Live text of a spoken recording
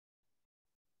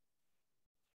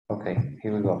Okay,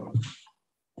 here we go.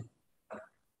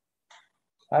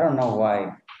 I don't know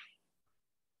why.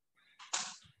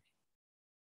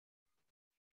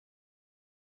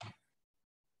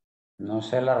 No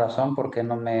sé la razón por qué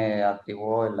no me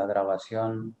activó la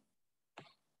grabación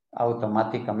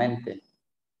automáticamente.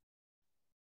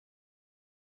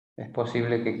 Es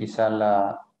posible que quizá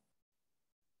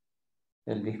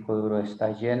el disco duro está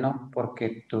lleno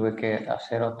porque tuve que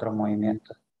hacer otro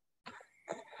movimiento.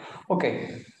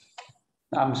 Okay,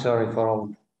 I'm sorry for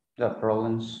all the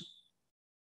problems.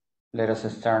 Let us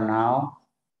start now.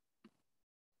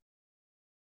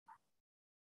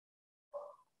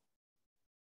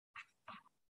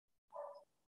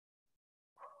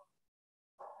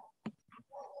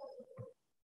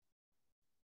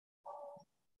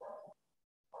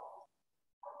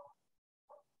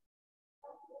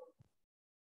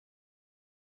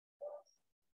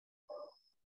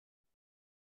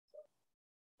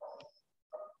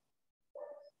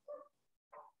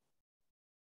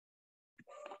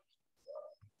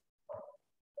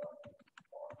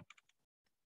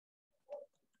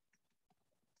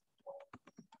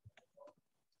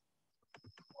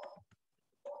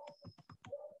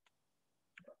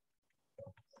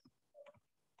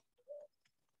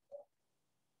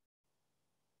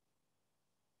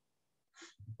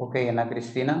 Okay, Ana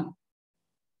Cristina.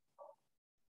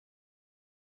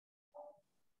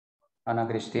 Ana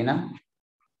Cristina.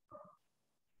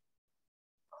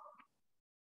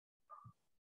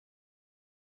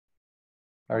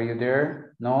 Are you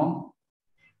there? No.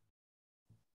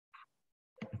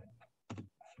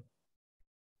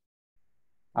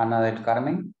 Ana del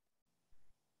Carmen.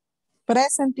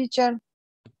 Present, teacher.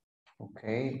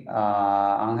 Okay.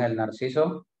 Ángel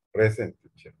Narciso. Present,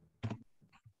 teacher.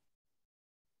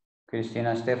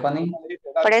 Cristina Stephanie.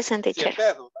 Present, teacher.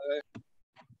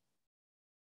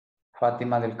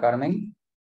 Fátima del Carmen.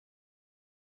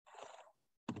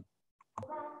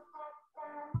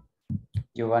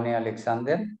 Giovanni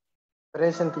Alexander.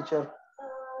 Present, teacher.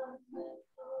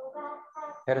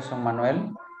 Gerson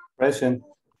Manuel. Present.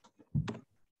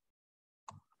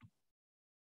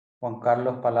 Juan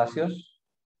Carlos Palacios.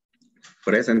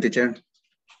 Present, teacher.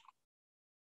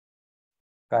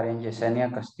 Karen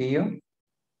Yesenia Castillo.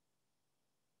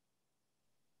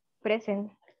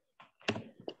 Present.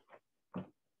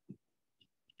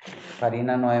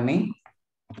 Karina Noemí.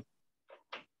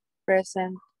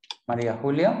 Present. María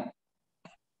Julia.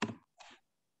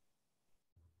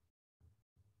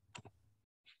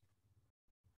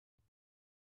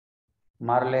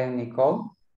 Marlene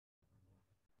Nicole.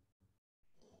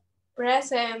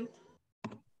 Present.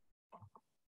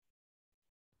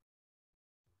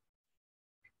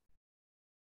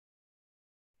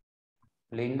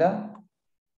 Linda.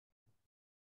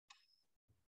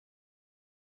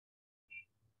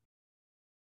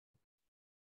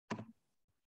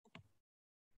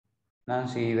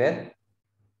 Nancy Yvette.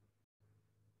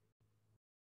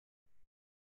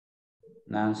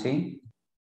 Nancy.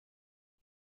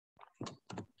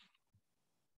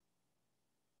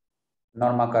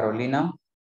 Norma Carolina.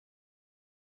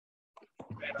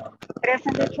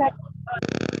 Present, teacher.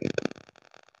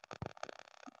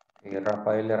 Y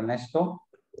Rafael Ernesto.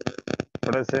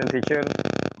 Present, teacher.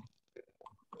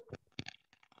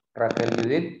 Raquel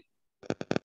Judith.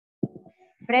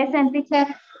 Present, teacher.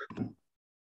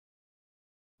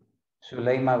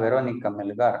 Zuleima Verónica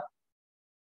Melgar.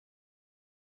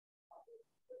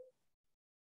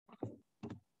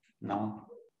 No.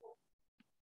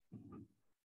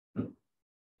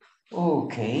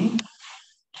 Okay.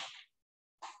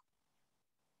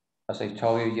 As I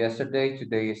told you yesterday,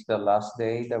 today is the last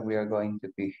day that we are going to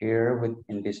be here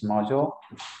in this module.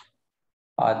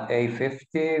 At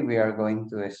 8:50, we are going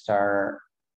to start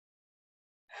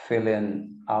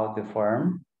filling out the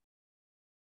form.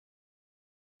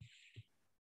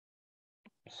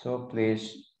 So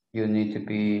please, you need to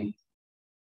be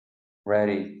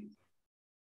ready.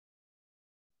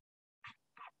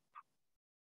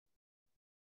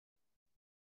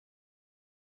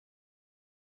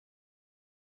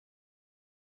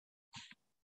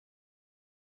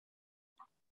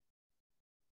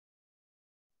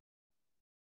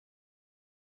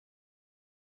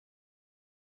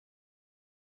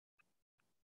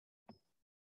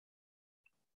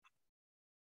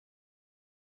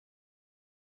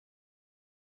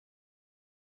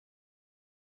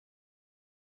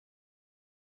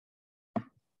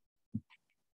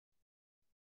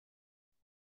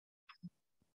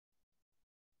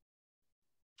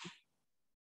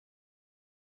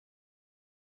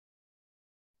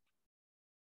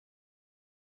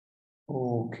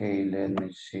 Okay, let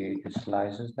me see the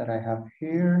slices that I have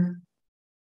here.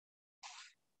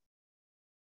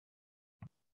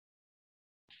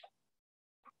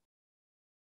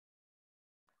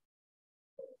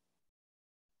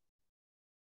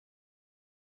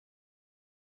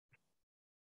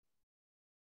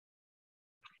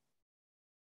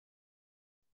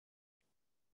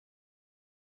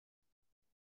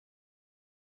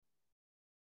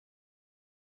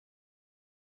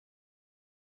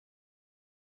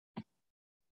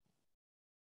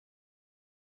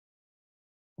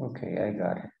 Okay, I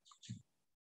got it.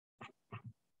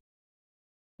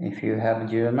 If you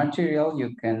have your material,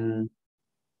 you can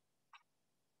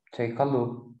take a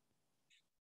look.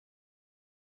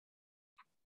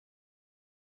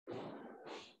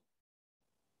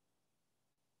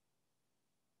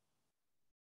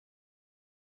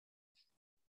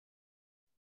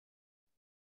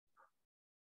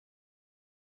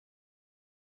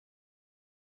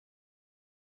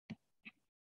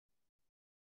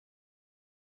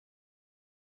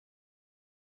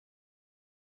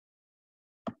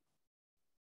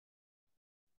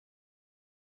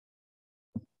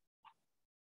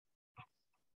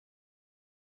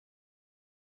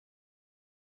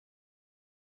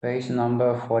 Page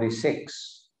number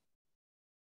 46.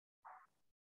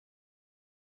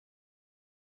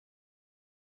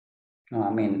 No, I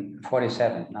mean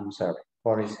 47, I'm sorry,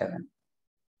 47.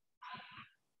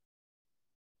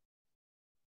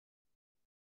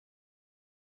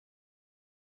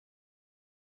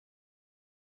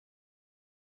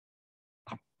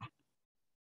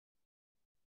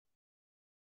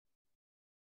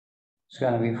 It's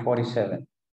gonna be 47.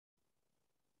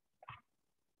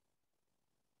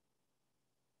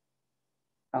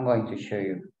 I'm going to show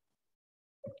you.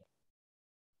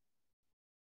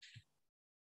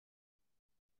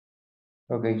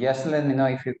 Okay, just let me know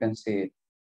if you can see it.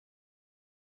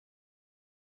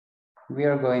 We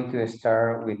are going to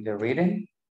start with the reading,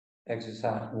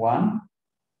 exercise 1.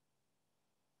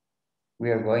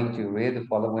 We are going to read the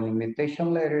following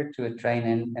invitation letter to a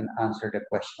training and answer the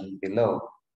question below.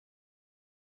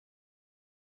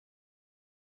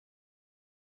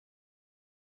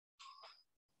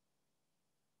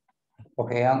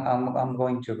 Okay, I'm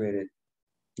going to read it.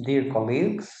 Dear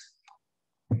colleagues,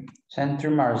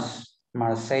 Centre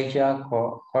Marsella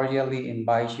cordially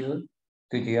invites you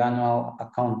to the annual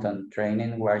accountant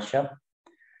training workshop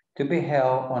to be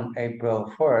held on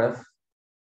April 4th,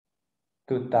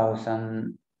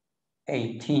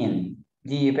 2018.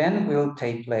 The event will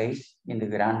take place in the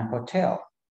Grand Hotel.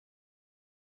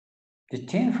 The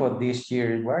theme for this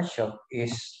year's workshop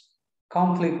is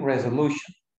conflict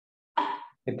resolution.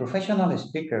 The professional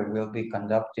speaker will be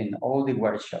conducting all the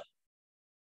workshop.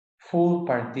 Full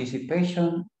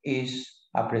participation is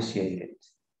appreciated.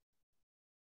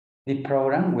 The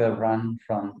program will run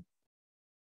from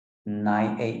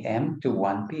 9 a.m. to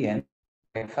 1 p.m.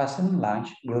 Breakfast and lunch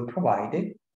will be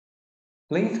provided.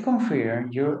 Please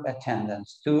confirm your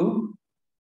attendance to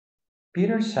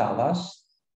Peter Salas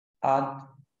at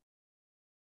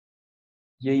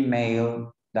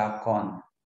gmail.com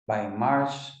by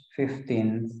March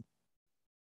 15th,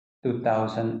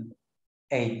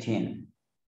 2018.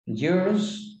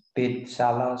 Yours, Pete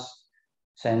Salas,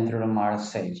 Central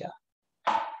Marsella.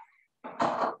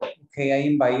 Okay, I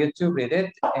invite you to read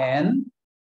it, and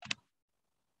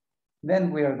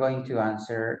then we are going to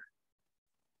answer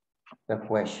the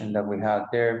question that we have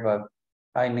there, but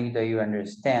I need that you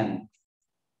understand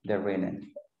the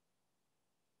reading.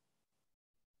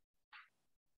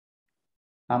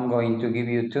 I'm going to give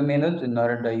you 2 minutes in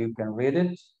order that you can read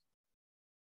it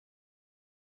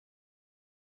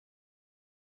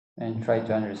and try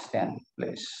to understand,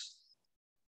 please.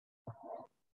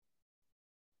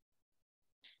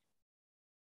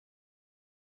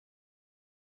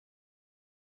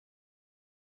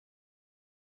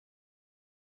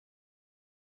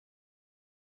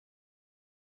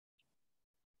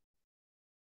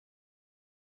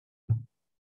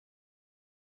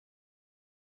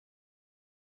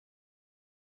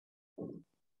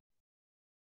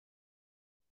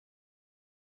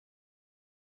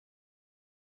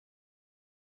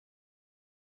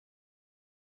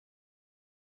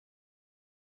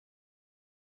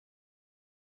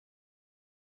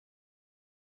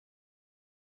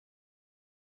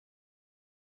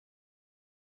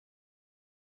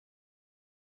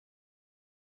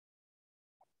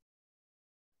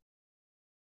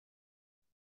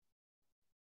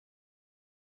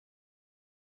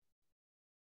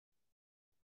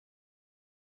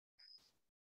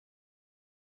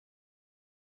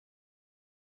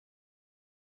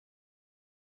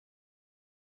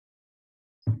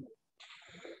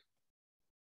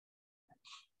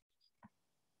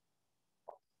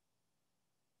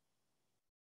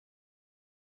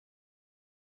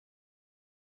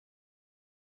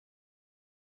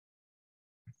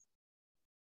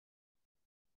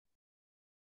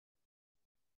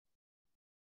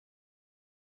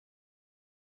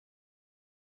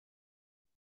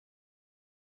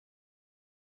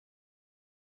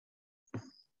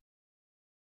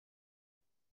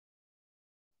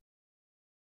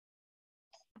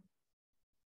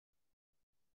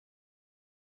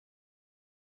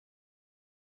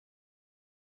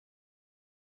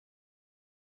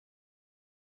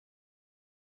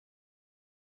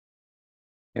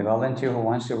 A volunteer who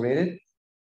wants to read it?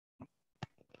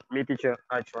 Me, teacher,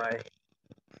 I try.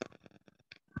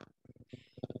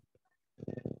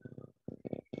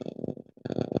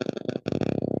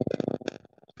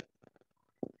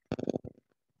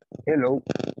 Hello.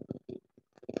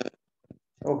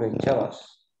 Okay, tell us.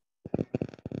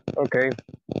 Okay.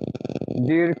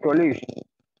 Dear colleagues,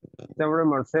 Several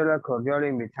Marcela cordially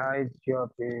invites you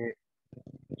to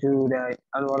the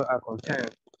annual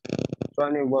accountant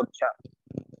training workshop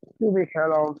to be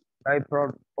held on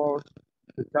April 4th,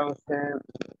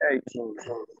 2018.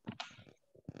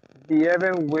 The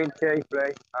event will take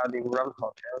place at the Grand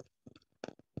Hotel.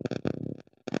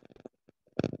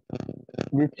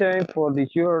 The theme for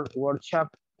this year's workshop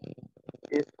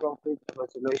is conflict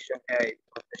resolution aid.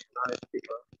 Professional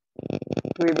speaker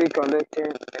will be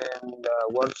conducting in the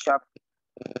workshop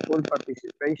full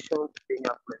participation in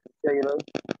appreciated.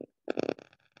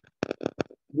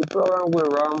 The program will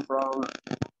run from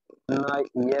 9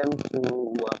 a.m. to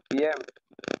 1 p.m.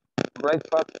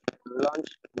 Breakfast and lunch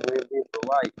will be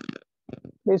provided.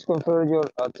 Please confirm your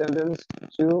attendance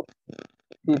to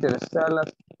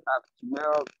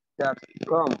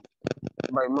petersalas@gmail.com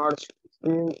by March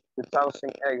 15,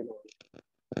 2018.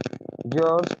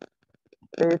 George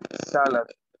Pete Salas,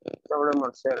 sobre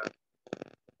Marcela.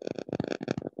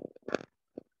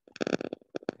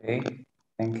 Okay,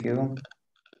 thank you.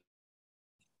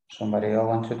 Somebody else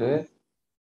want to do it?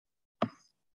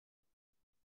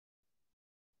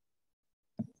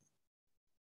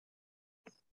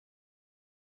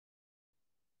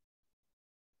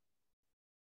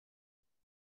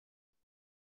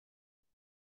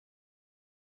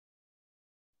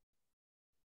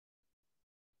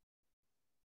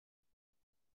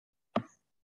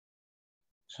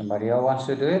 Somebody else wants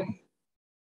to do it?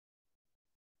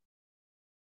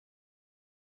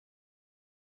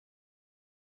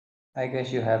 I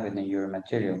guess you have it in your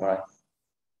material, right?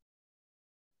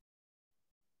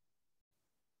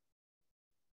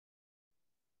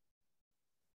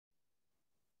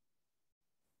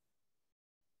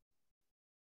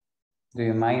 Do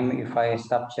you mind if I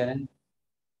stop chatting?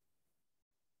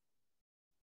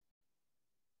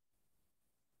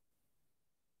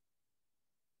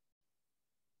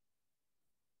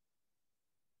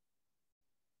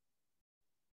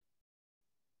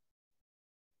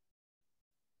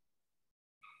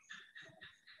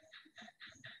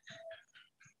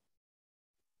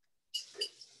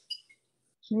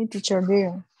 Me, teacher,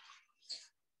 dear.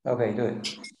 Okay, do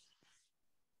it.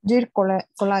 Dear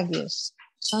colleagues,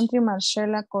 Sandra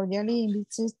Marcella cordially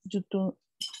invites you to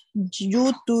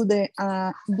the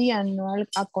annual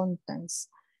accountants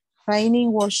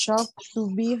training workshop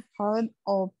to be held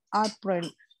of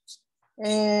April.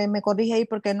 Me corrige ahí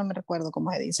porque no me recuerdo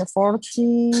cómo se dice.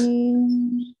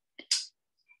 14,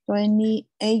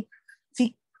 28,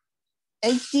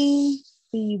 18,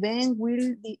 the event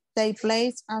will take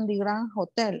place at the Grand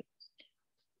Hotel.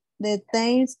 The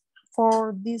theme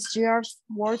for this year's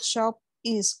workshop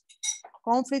is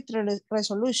conflict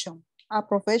resolution. A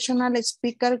professional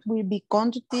speaker will be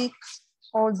conducting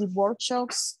all the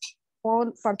workshops.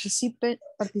 All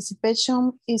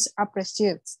participation is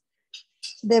appreciated.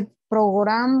 The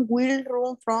program will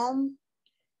run from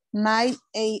 9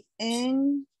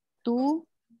 a.m. to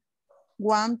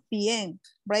 1 p.m.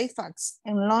 Breakfast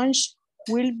and lunch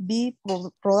will be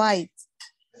provided.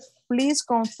 Please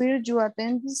confirm your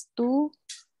attendance to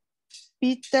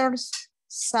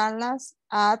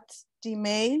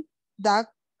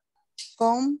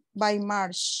petersalas@gmail.com by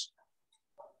March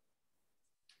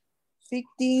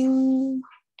 15,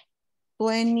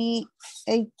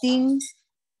 2018.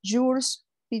 Yours,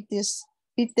 Peter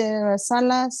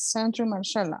Salas, Centro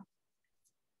Marcella.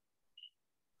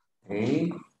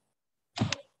 Okay.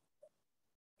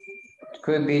 It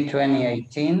could be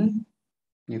 2018.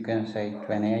 You can say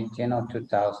 2018 or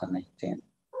 2018.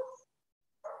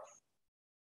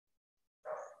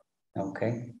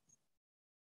 Okay.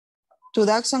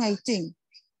 2018.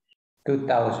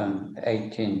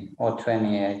 2018 or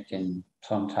 2018.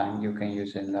 Sometime you can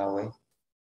use it in that way.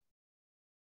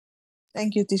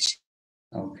 Thank you, teacher.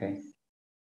 Okay.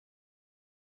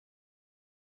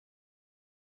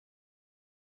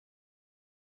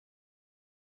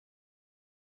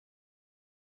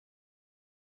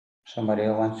 Somebody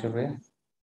else wants to read?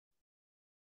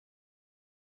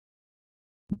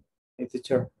 Hey,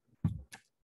 teacher.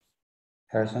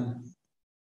 Person?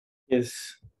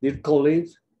 Yes, dear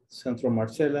colleagues, Centro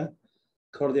Marcela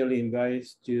cordially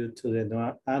invites you to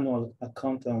the annual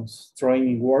accountants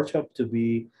training workshop to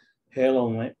be held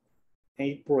on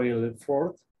April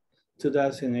 4th,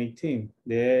 2018.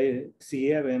 The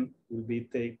event will be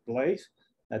take place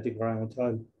at the Grand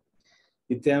Hotel.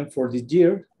 The theme for the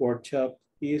year workshop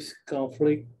is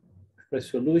conflict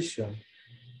resolution.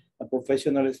 A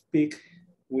professional speak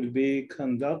will be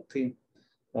conducting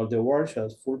of the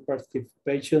workshops. Full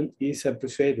participation is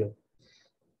appreciated.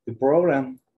 The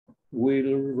program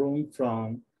will run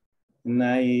from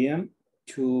 9 a.m.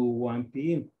 to 1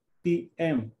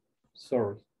 p.m.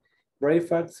 Sorry.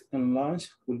 Breakfast and lunch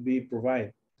will be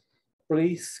provided.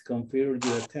 Please confirm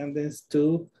your attendance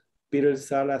to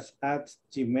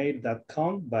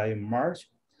petersalas@gmail.com by March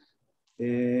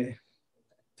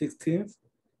 16th,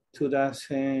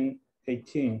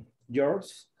 2018.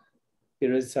 Yours,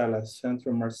 Peter Salas,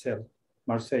 Centro Marseille.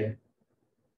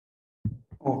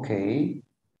 Okay.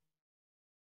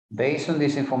 Based on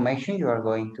this information, you are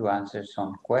going to answer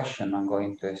some question. I'm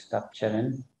going to stop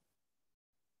sharing.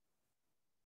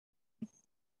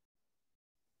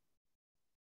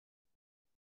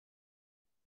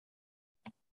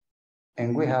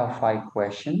 And we have 5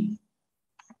 questions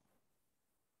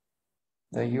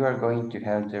that you are going to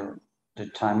have the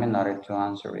time in order to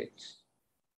answer it.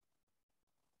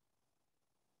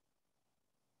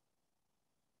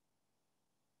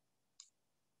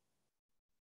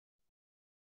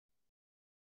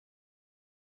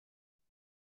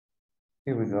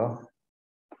 Here we go.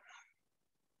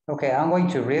 Okay, I'm going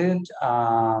to read it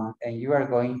and you are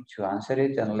going to answer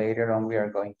it, and later on we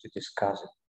are going to discuss it.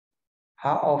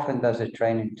 How often does the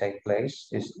training take place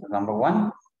is number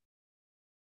 1.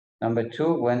 Number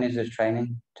 2, when is the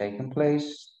training taking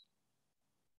place?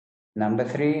 Number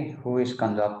 3, who is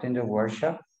conducting the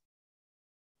workshop?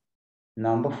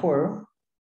 Number 4,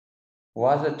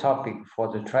 what's the topic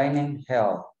for the training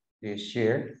held this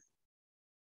year?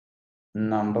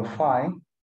 Number 5,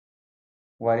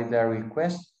 what is the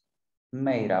request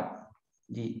made up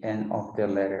the end of the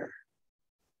letter?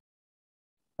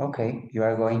 Okay, you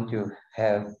are going to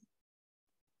have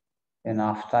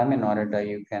enough time in order that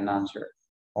you can answer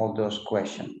all those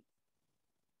questions.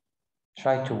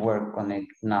 Try to work on it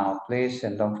now, please,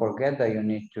 and don't forget that you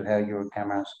need to have your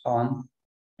cameras on.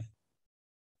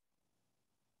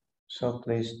 So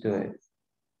please do it.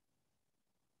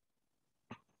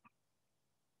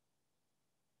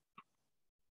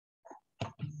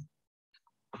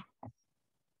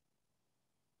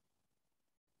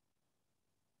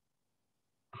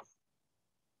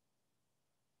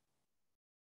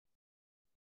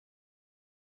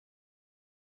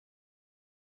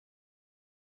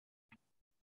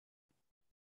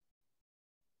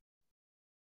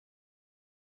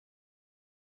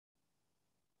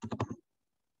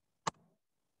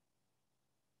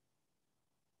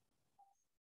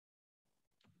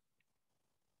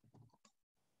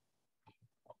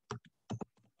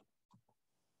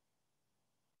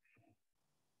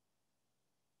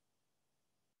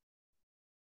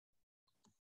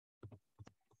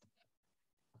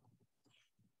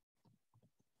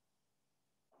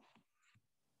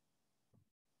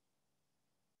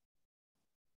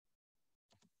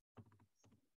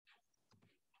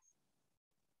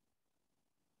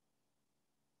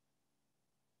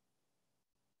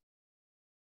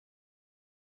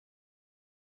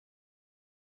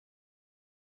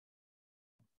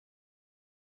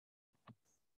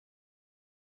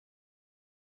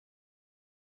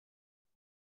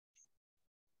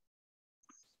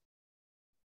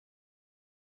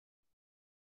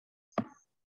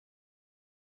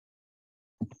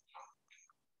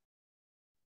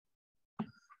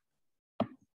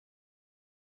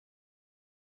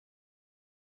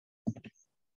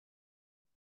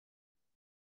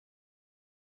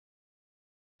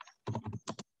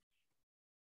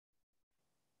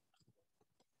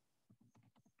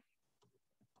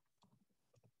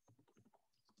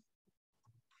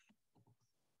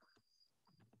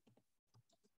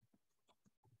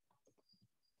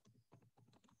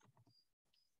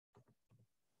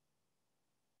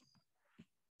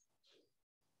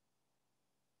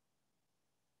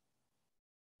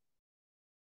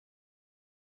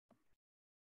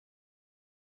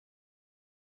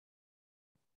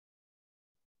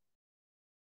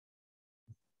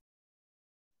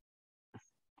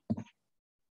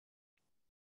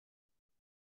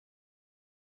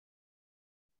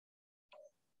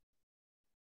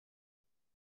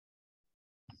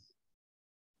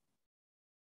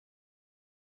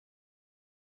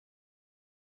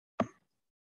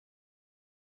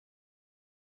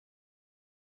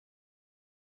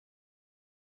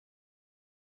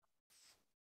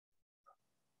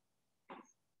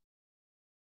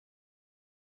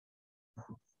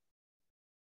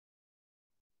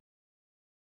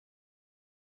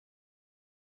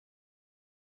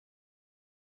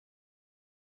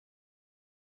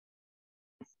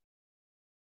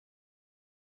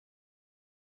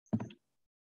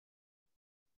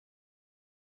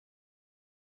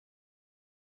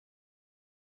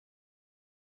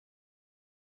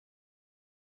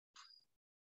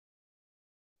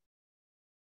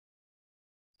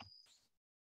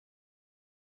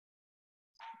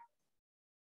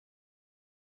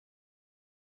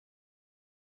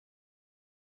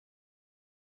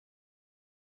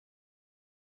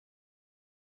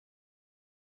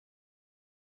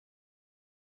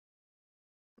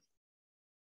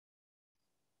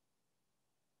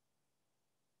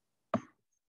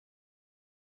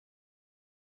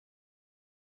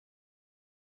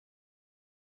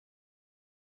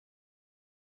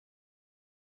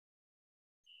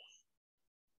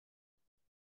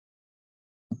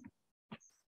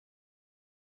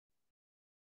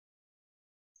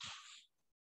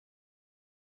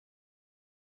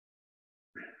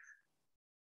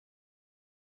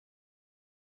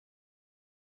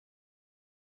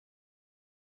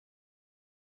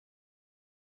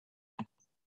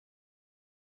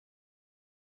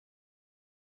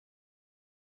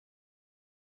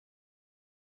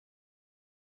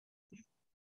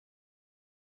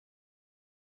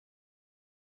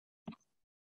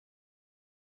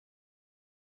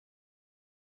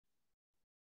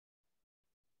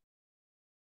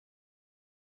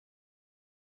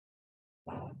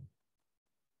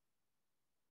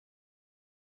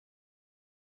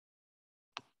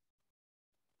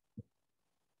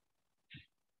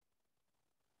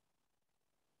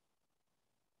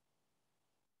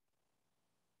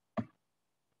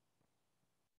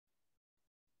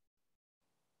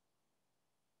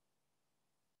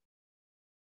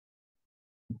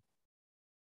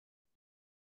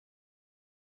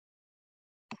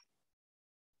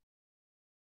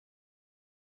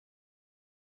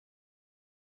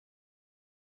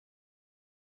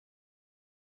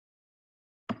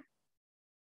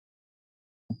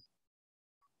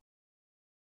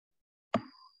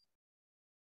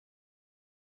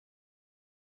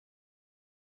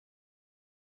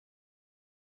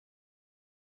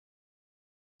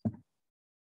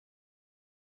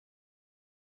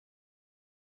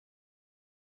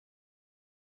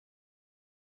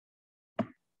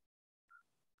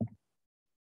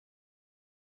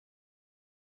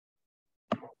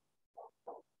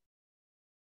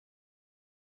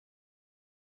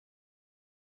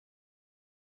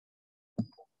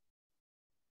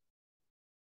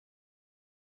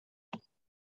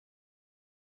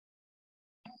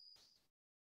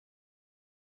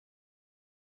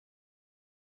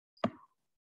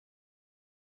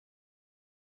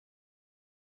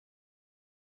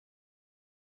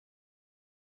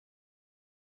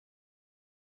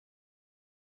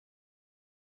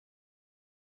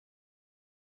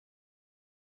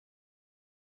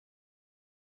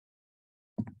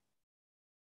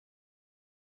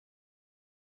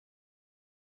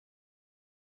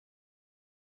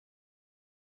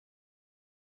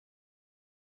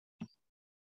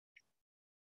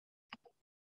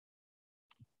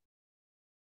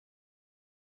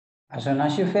 As soon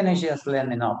as you finish, just let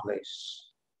me know,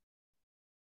 please.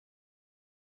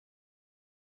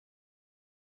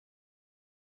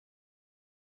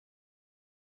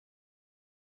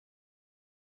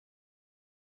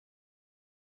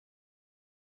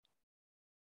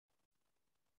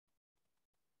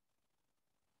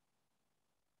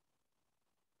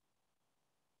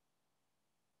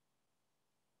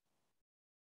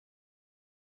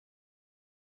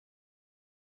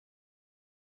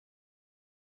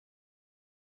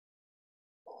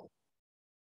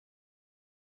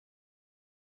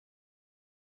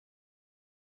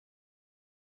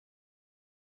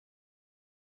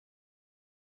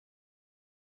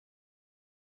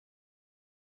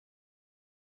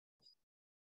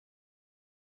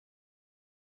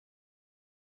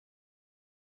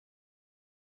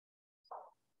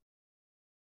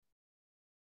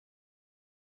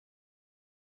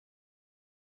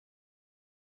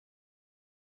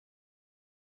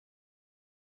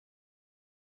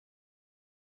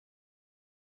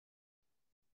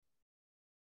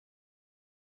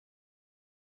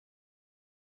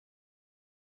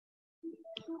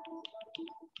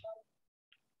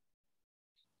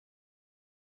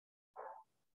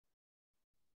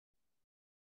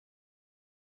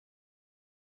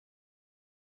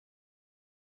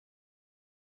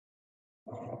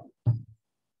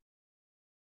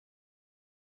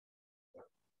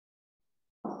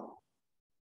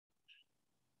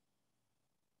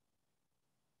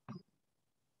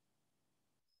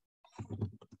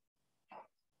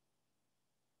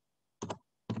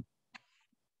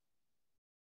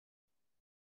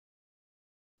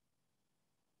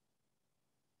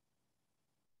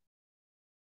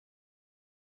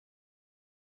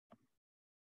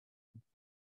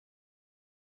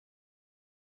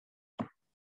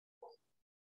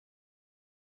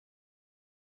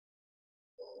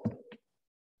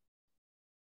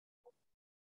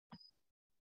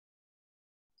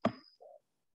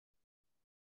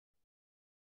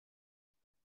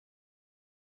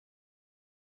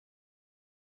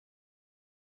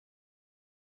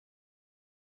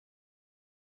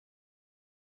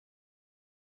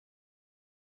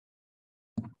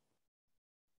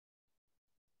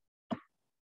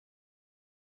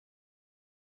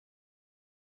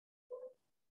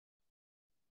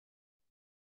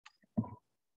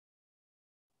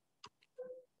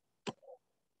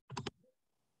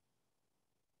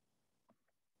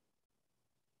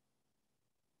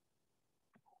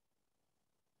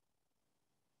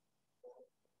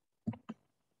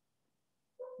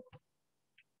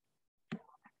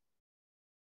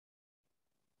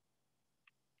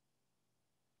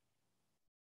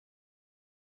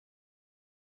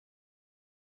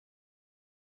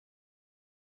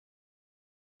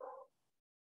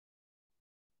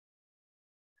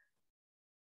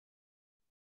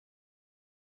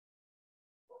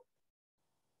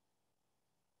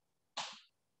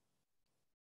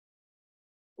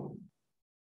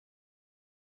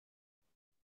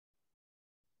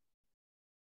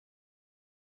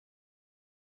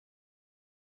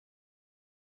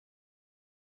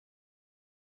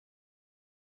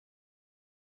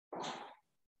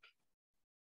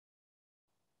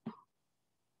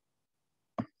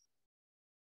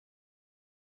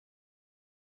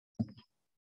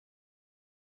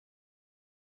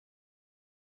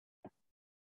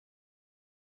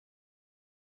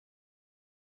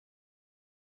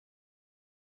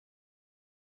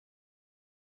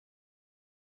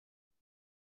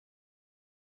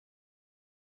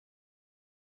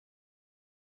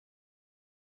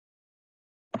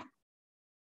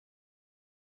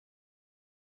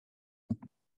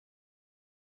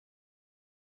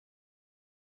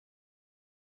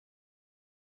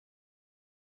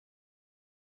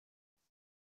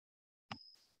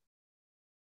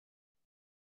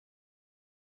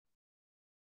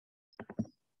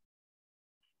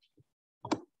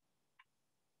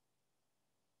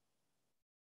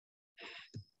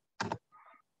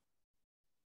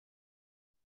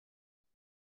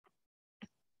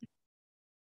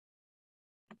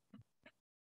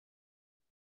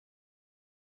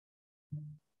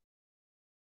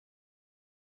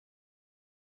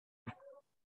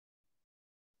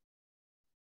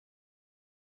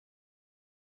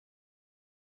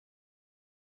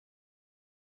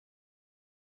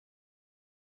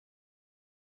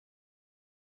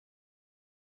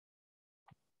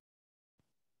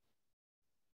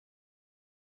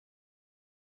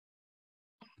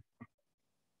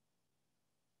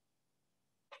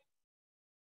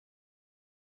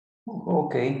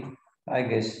 Okay, I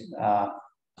guess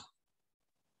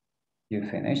you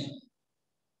finished.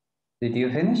 Did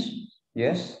you finish?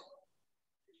 Yes?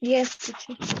 Yes,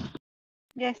 teacher.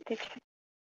 Yes, teacher.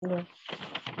 Good.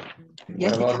 What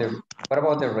Yes, about teacher. what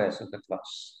about the rest of the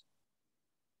class?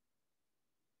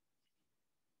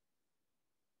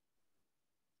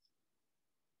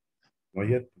 Not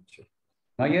yet, teacher.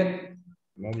 Not yet?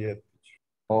 Not yet, teacher.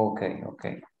 Okay,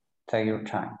 okay. Take your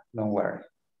time, don't worry.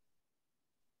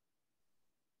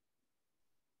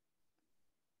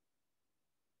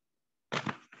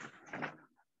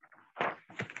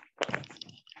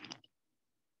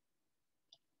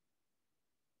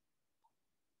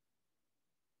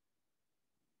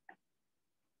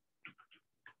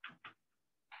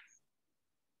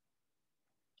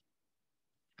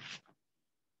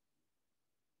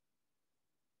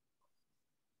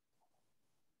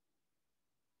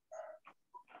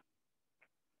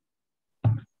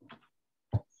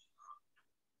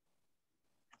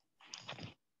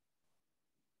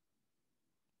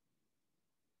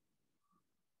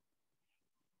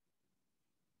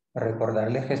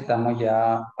 Recordarles que estamos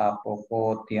ya a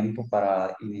poco tiempo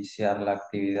para iniciar la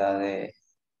actividad de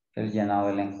el llenado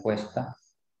de la encuesta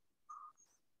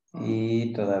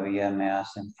y todavía me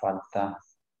hacen falta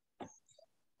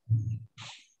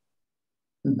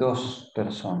 2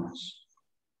 personas.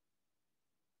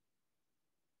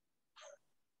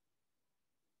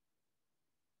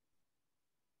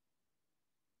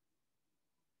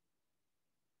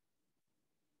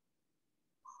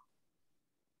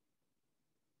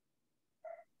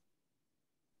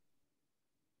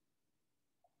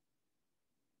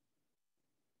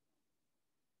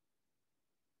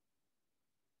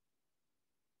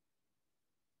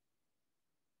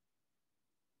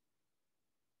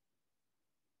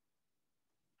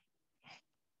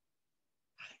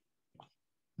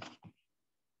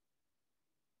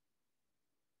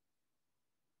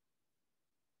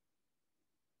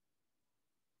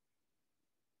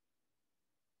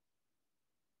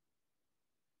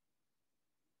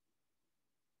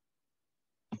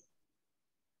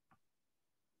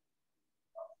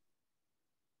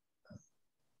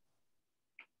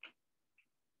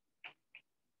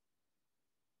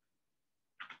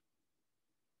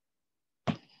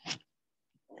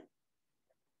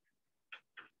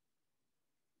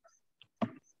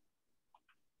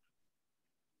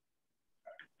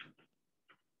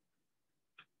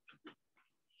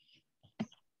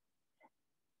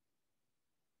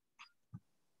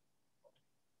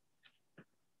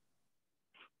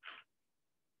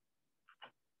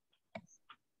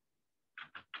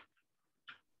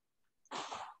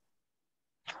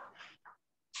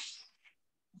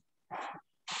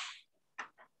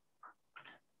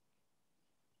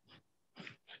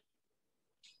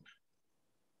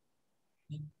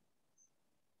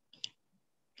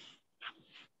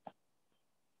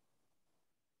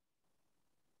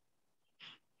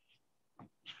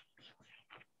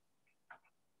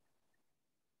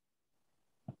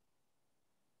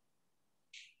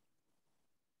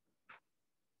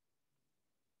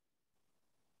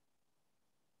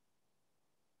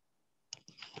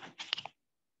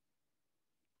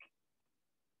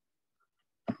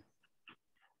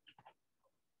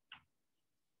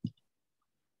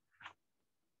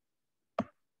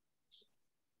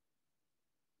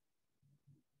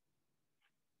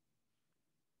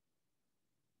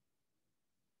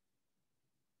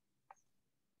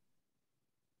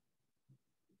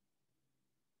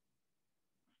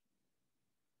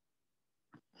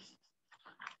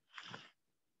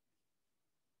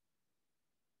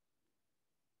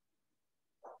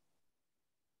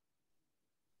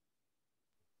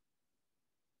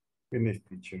 Finish,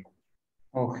 teacher.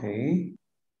 Okay.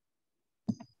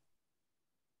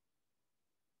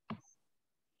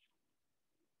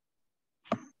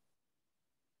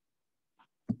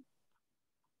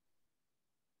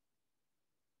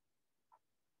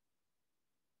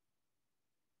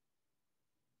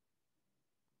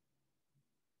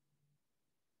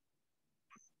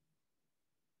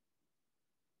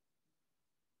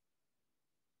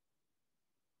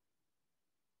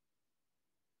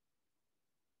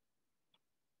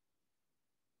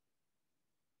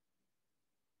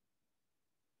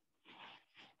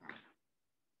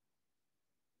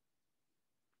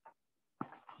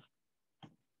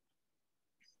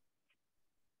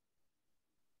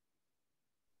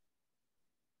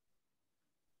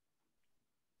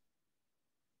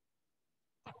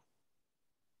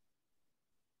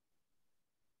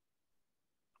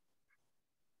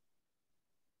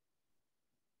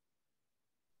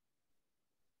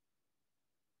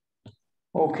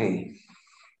 Okay,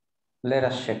 let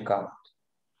us check out.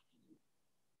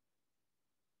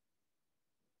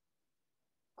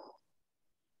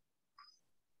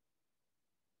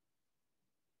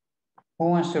 Who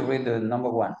wants to read the number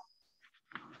 1?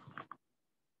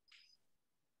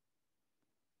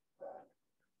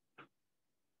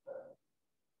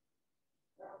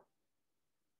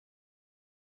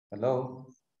 Hello?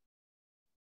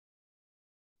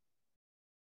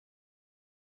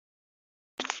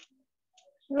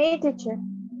 Me, teacher.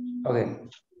 Okay.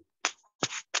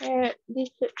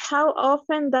 How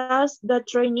often does the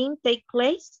training take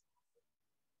place?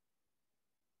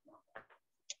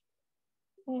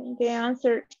 And the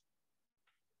answer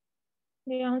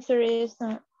is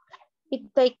it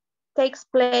takes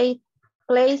place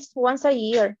once a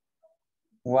year.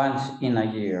 Once in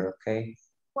a year, okay?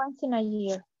 Once in a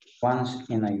year. Once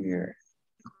in a year.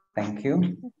 Thank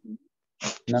you.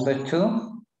 Number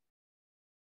 2.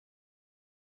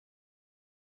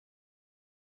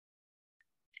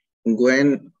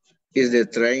 When is the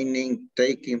training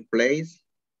taking place?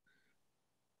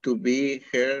 To be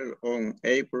held on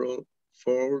April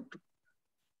 4th,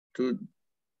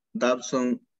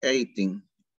 2018.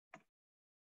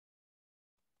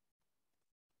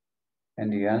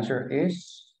 And the answer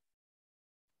is?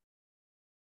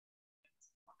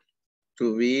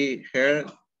 To be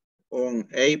held on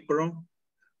April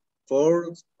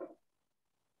 4th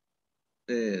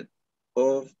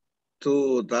of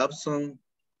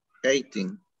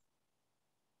 2018.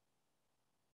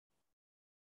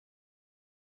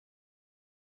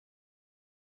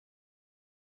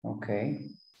 Okay.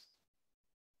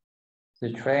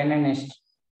 The training is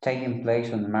taking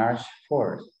place on March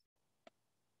 4th.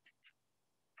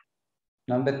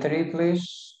 Number 3,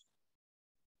 please.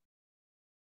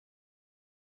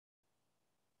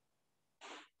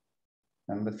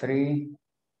 Number 3.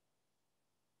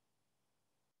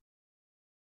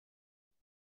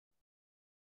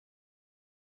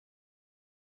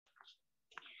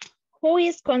 Who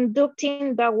is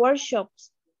conducting the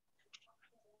workshops?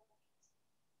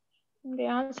 The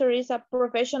answer is a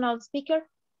professional speaker.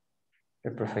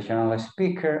 The professional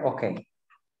speaker, okay.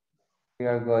 We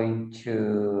are going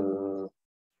to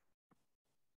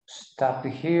stop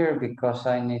here because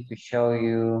I need to show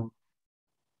you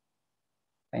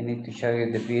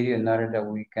the video in order that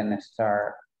we can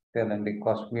start filling,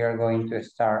 because we are going to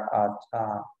start at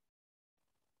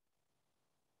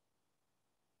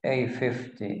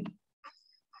 8:50.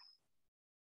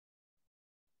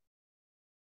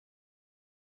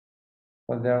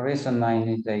 For the reason I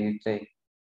need that you take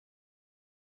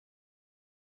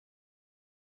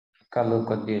a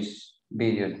look at this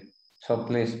video. So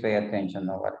please pay attention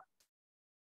over it.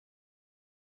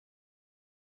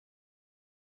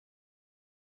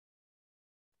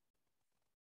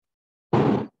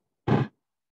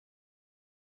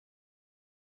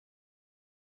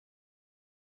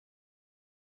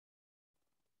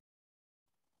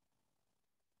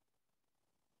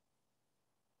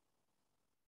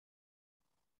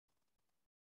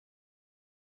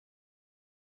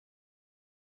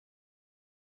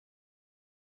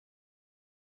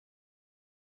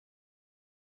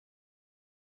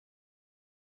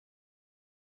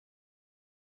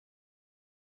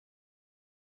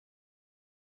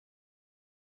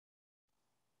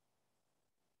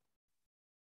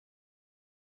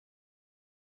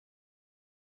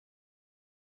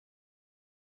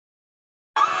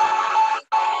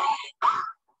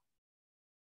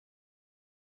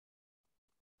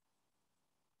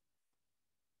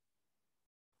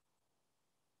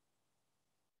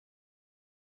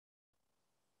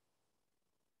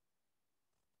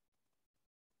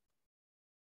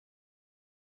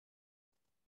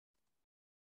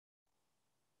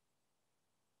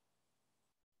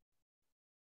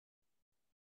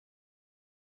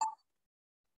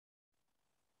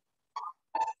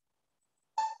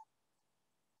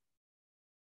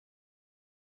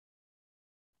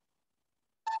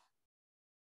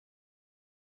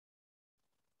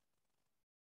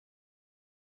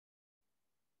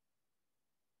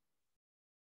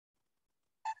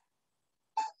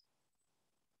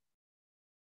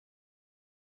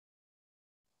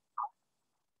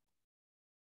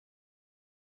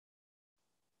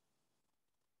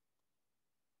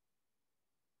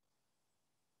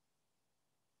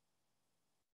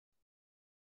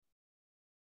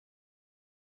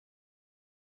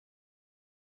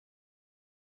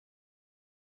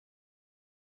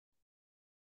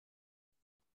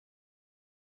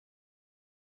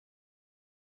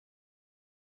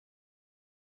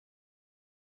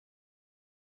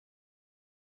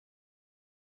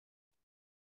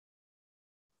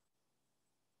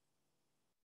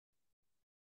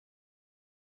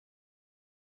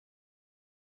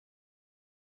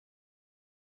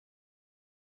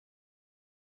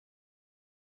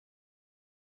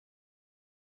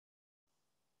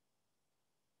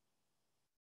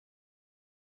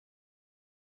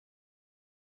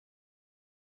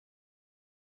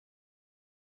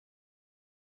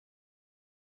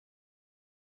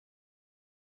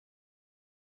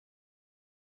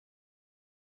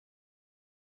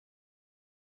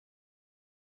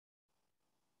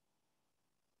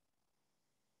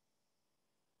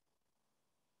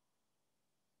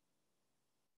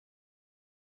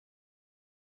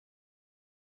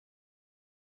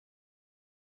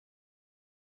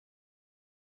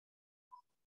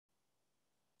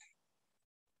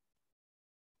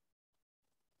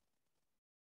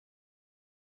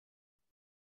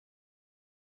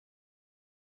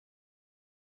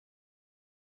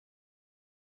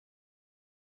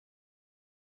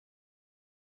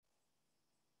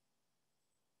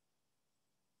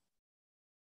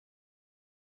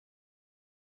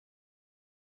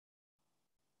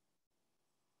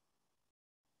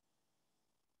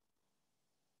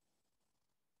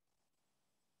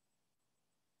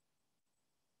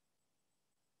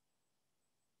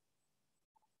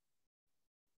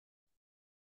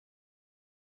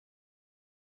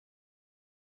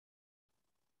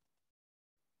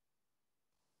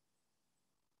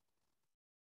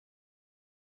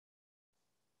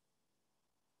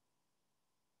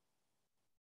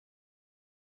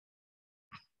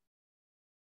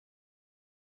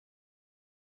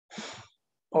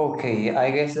 Okay,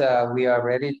 I guess we are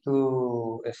ready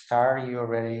to start. You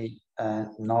already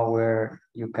know where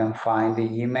you can find the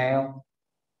email.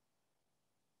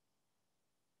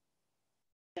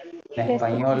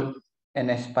 En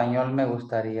español me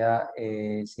gustaría,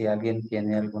 si alguien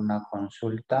tiene alguna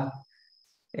consulta,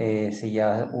 si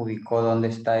ya ubicó dónde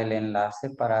está el enlace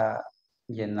para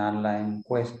llenar la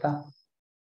encuesta.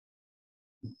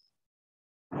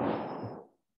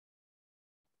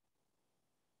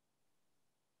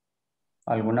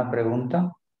 ¿Alguna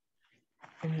pregunta?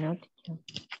 No.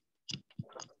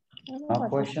 No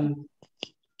question.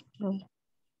 No.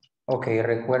 Ok,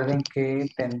 recuerden que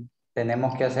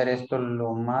tenemos que hacer esto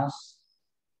lo más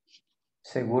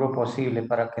seguro posible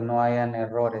para que no hayan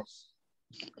errores.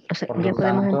 O sea, Por ya lo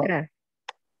podemos tanto, entrar.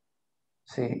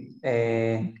 sí,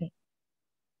 Okay.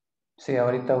 sí,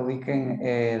 ahorita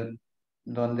ubiquen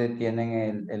donde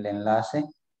tienen el enlace.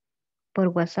 Por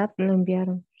WhatsApp lo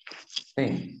enviaron.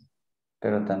 Sí,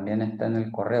 pero también está en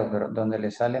el correo, pero donde le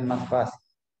sale más fácil.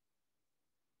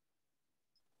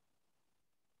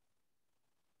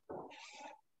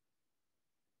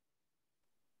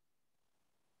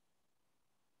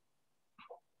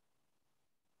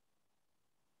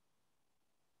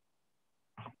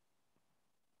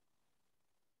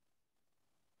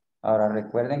 Ahora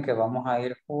recuerden que vamos a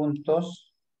ir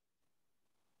juntos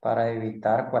para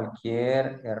evitar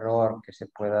cualquier error que se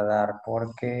pueda dar,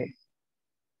 porque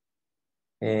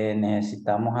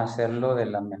necesitamos hacerlo de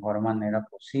la mejor manera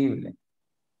posible.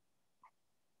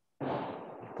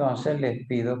 Entonces les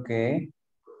pido que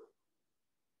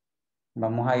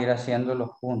vamos a ir haciéndolo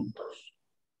juntos.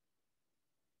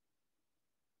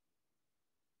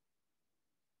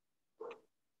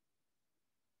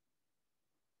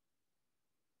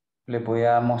 Les voy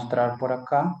a mostrar por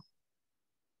acá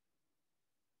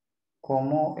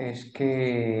cómo es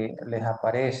que les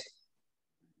aparece.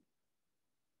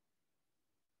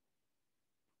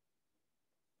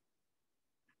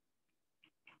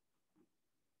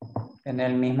 En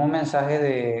el mismo mensaje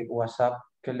de WhatsApp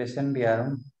que les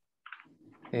enviaron,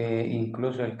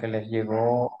 incluso el que les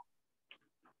llegó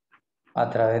a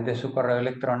través de su correo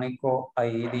electrónico,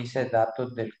 ahí dice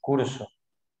datos del curso.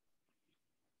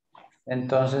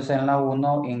 Entonces en la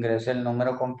 1 ingrese el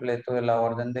número completo de la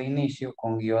orden de inicio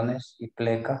con guiones y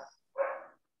pleca.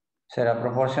 Será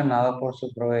proporcionado por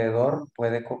su proveedor,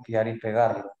 puede copiar y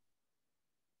pegarlo.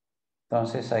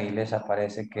 Entonces ahí les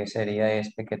aparece que sería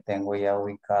este que tengo ya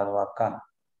ubicado acá.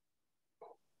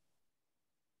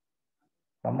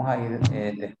 Vamos a ir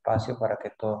despacio para que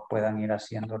todos puedan ir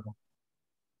haciéndolo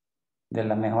de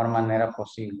la mejor manera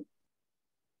posible.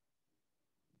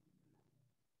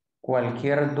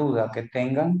 Cualquier duda que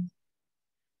tengan,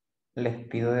 les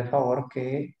pido de favor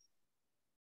que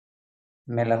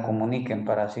me la comuniquen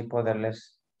para así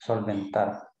poderles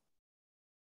solventar.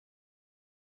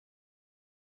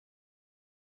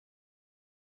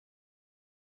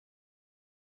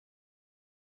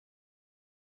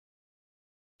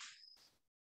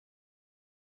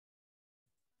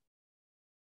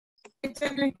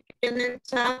 En el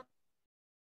chat.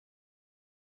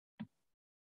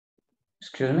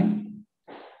 Excuse me.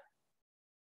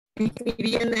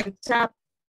 Escribí en el chat.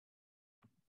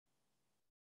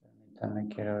 También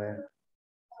quiero ver.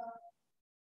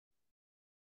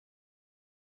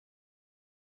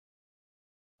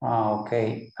 Ah, ok.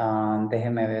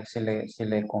 Déjeme ver si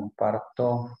le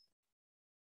comparto.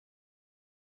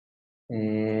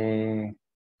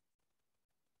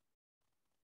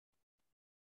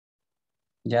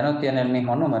 Ya no tiene el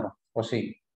mismo número, ¿o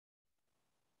sí?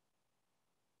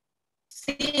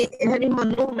 Sí, es el mismo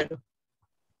número.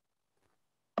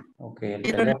 Ok, el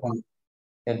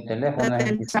teléfono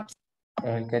es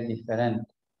el que es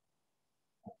diferente.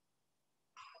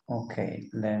 Ok,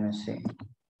 let me see.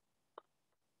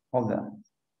 Hold on.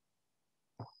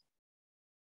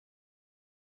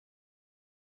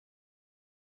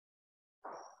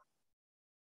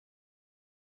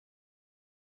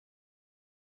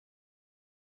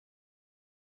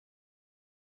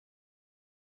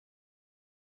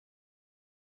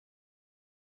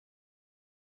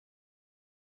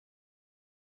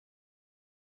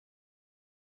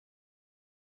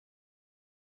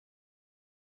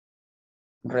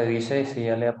 Revise si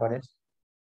ya le aparece.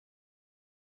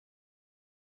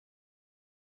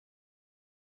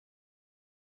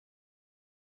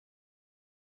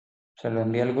 Se lo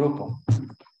envía al grupo.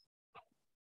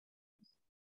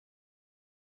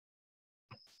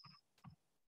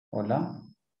 Hola.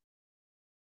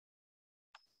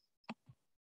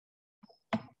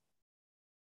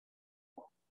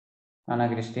 Ana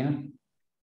Cristina.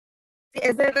 Sí,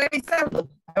 estoy revisando.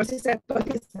 A ver si se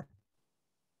actualiza.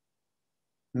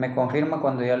 Me confirma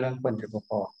cuando ya lo encuentre, por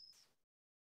favor.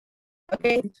 Ok.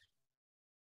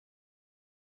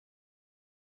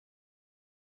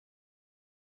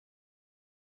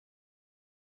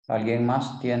 ¿Alguien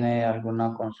más tiene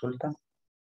alguna consulta?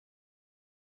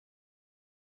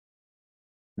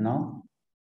 ¿No?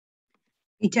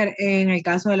 Teacher, en el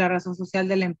caso de la razón social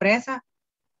de la empresa,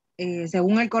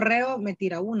 según el correo me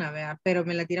tira una, ¿verdad? Pero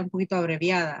me la tira un poquito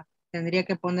abreviada. Tendría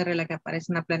que ponerle la que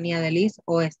aparece en la planilla del ISS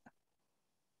o esta,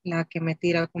 la que me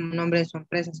tira como nombre de su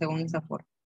empresa según INSAFORP.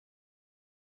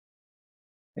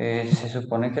 Se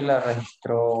supone que la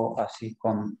registró así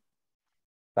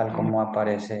tal como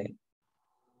aparece.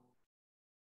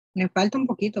 Me falta un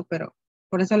poquito, pero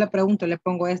por eso le pregunto, le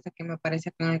pongo esta que me aparece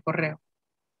acá en el correo,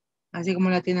 así como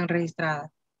la tienen registrada.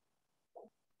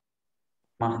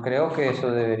 Más creo que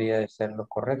eso debería de ser lo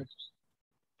correcto.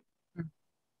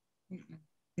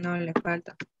 No, le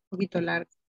falta un poquito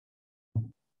largo.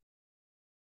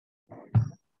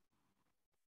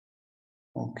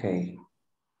 Ok.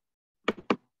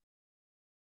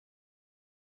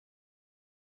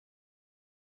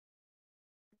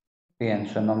 Bien,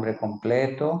 su nombre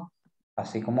completo,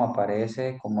 así como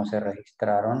aparece, como se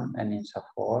registraron en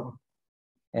INSAFORP,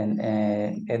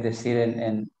 es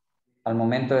decir, al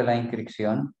momento de la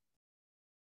inscripción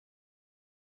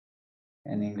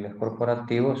en Inglés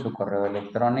Corporativo, su correo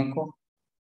electrónico.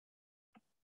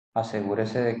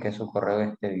 Asegúrese de que su correo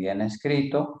esté bien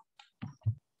escrito,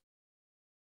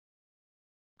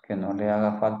 que no le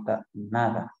haga falta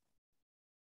nada.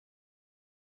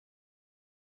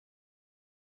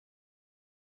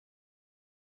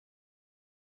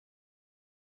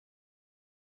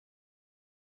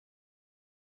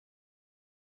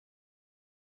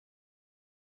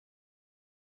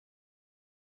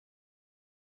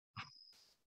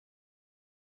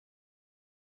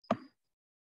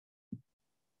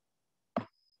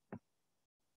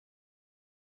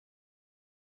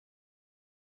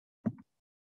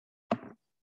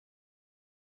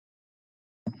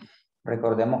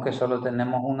 Recordemos que solo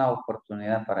tenemos una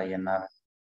oportunidad para llenar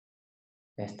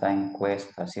esta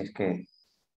encuesta, así es que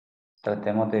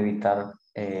tratemos de evitar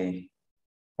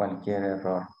cualquier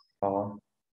error, por favor.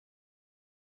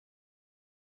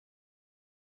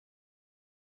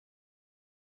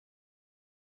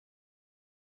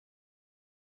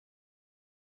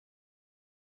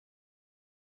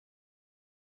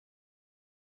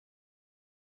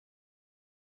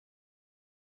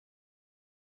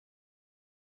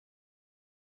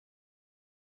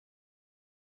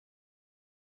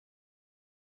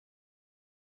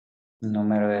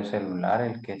 Número de celular,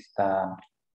 el que está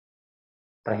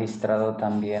registrado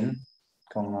también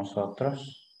con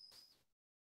nosotros.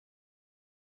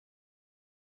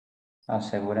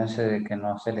 Asegúrense de que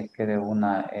no se les quede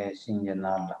una sin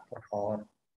llenarla, por favor.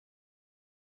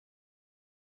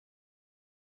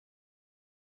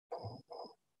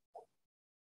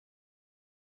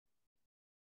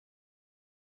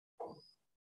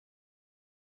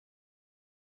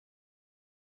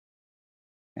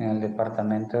 En el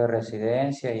departamento de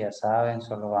residencia, ya saben,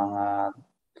 solo van a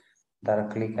dar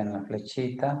clic en la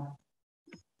flechita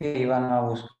y van a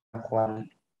buscar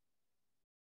cuál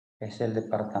es el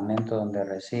departamento donde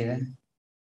residen.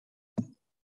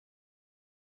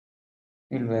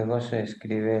 Y luego se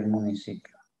escribe el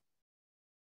municipio.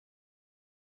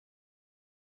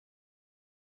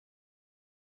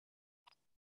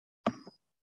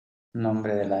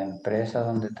 Nombre de la empresa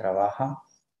donde trabaja.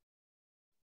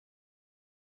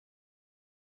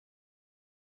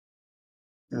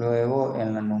 Luego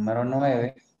en la número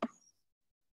 9,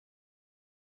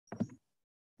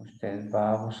 usted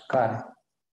va a buscar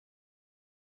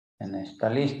en esta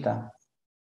lista.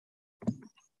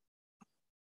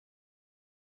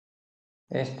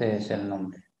 Este es el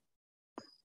nombre.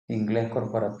 Inglés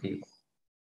Corporativo.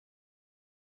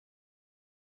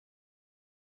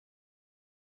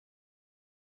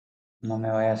 No me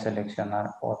vaya a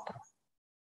seleccionar otro.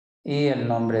 Y el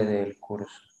nombre del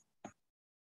curso.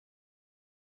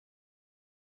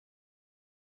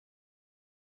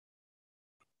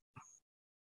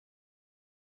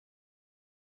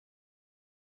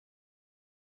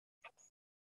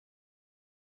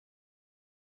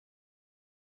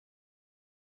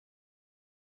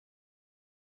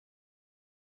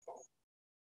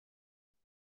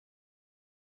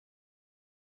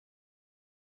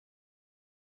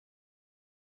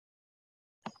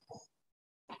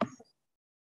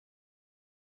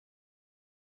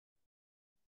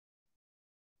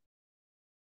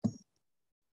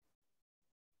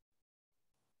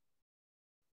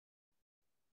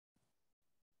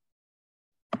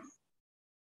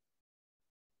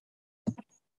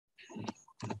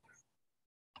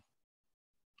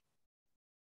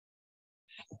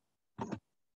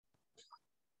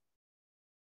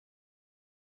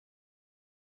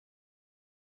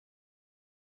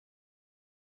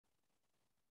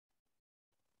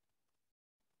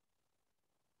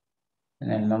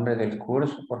 En el nombre del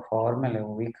curso, por favor, me le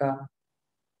ubica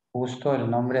justo el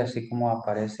nombre así como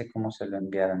aparece como se lo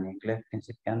enviaron. Inglés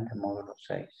principiante, módulo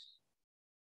 6.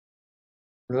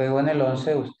 Luego en el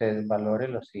 11 usted valore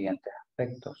los siguientes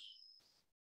aspectos.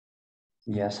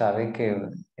 Ya sabe que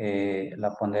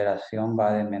la ponderación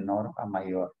va de menor a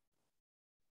mayor.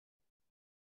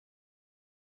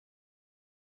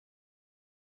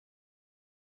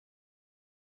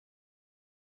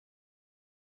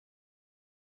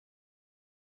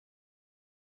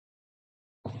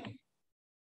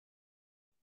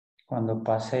 Cuando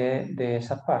pase de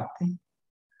esa parte,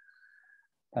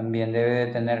 también debe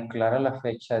de tener clara la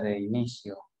fecha de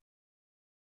inicio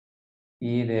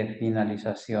y de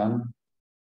finalización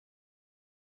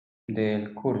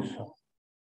del curso.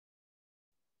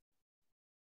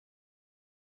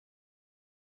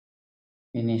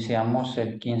 Iniciamos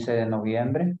el 15 de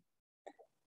noviembre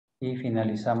y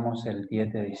finalizamos el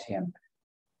 10 de diciembre.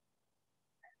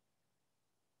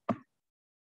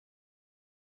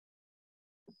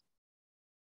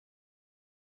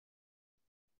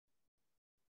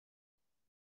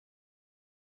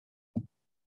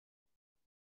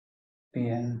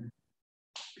 Bien.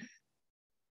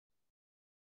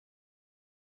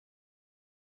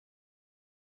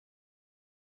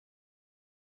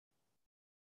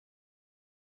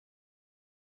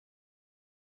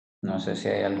 No sé si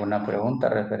hay alguna pregunta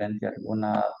referente a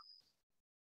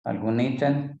algún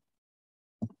ítem.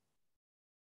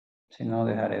 Si no,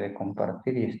 dejaré de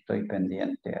compartir y estoy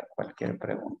pendiente a cualquier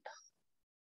pregunta.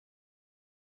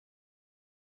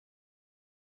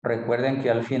 Recuerden que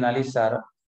al finalizar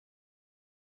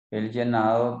el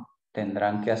llenado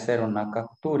tendrán que hacer una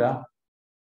captura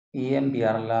y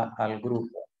enviarla al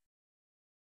grupo.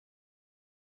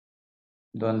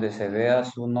 Donde se vea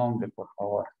su nombre, por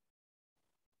favor.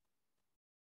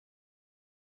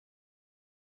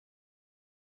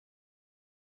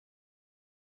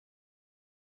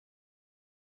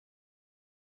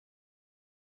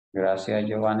 Gracias,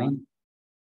 Giovanni.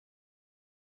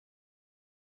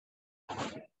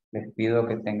 Les pido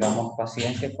que tengamos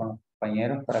paciencia con los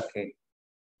compañeros para que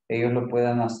ellos lo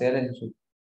puedan hacer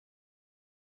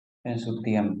en su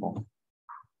tiempo.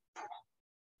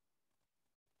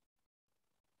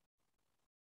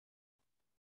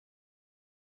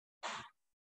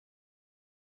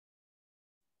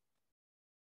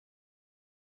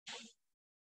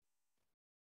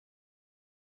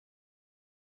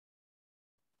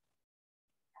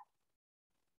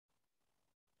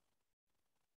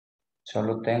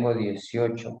 Solo tengo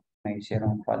 18. Me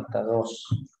hicieron falta 2.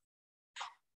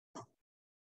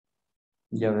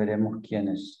 Ya veremos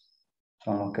quiénes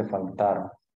son los que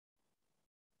faltaron.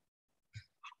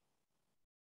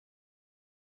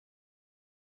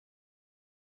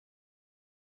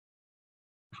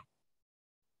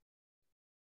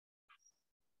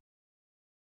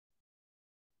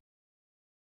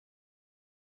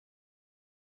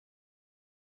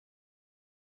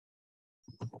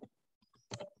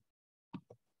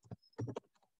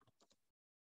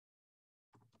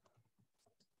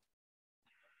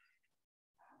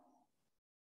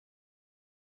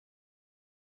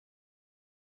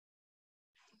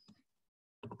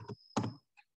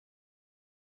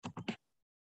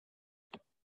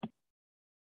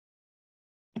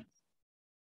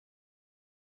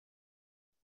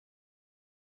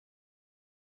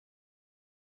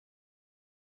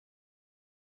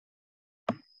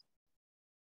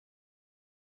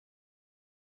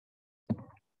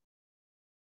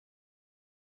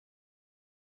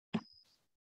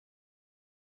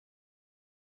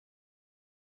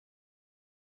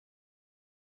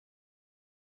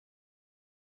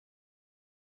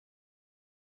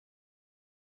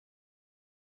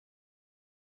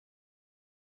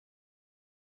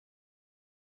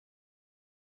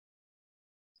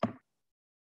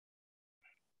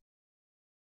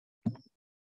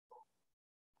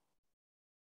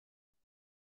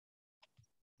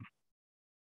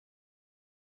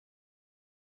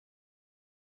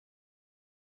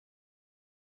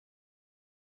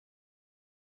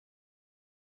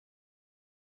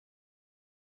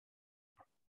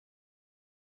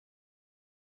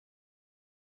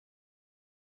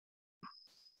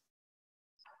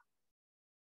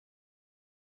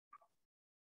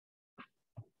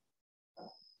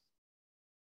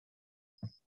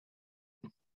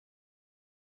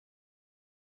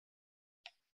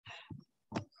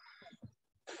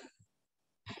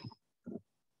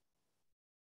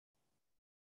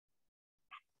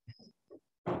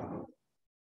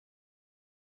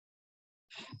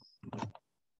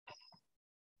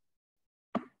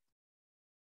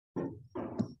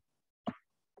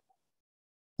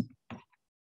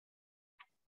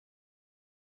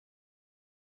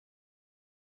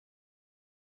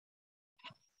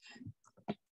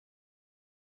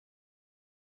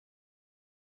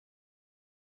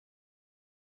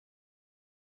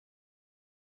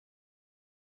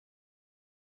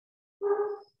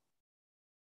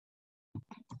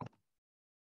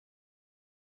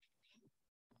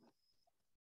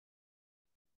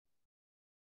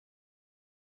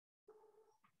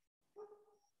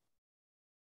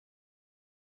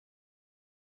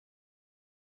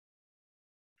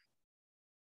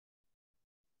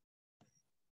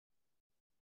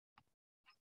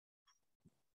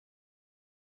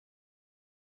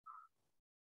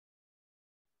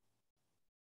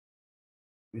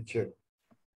 Teacher,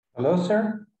 Hello,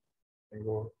 sir.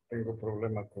 tengo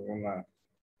problemas con una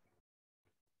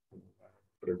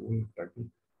pregunta aquí.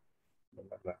 No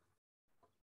me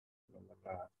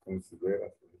la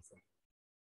consideras.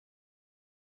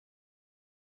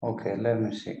 Okay, let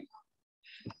me see.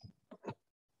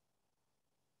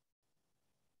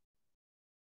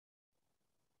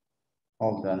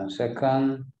 Hold on a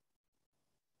second.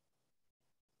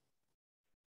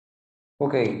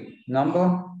 Okay,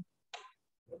 number.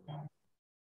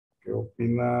 ¿Qué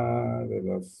opina de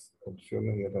las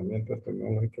opciones y herramientas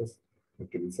tecnológicas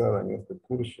utilizadas en este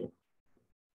curso?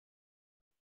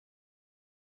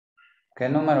 ¿Qué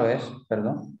número es?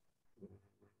 Perdón.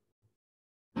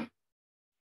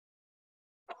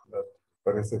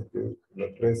 Parece que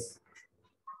la 3.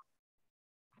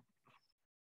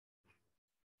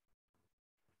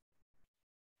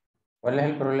 ¿Cuál es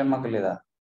el problema que le da?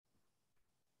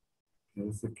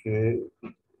 Dice que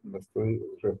me estoy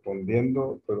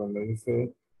respondiendo, pero me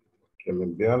dice que al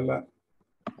enviarla,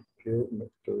 que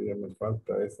todavía me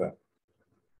falta esa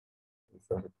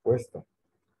respuesta.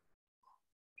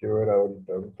 Quiero ver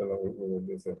ahorita la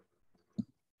voy a hacer.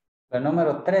 La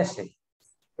número 13.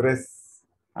 3.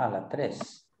 Ah, la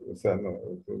 3. O sea, no,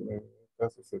 en este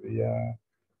caso sería...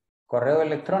 Correo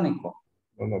electrónico.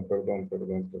 No, perdón.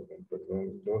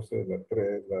 12, la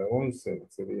 3, la 11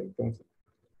 sería entonces.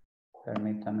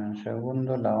 Permítame un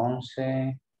segundo, la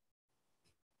 11.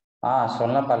 Ah,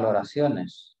 son las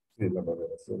valoraciones. Sí, la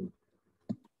valoración.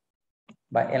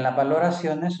 En las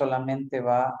valoraciones solamente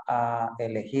va a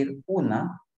elegir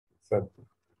una Exacto.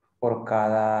 por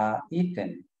cada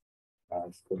ítem. Ah,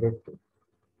 es correcto.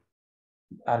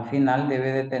 Al final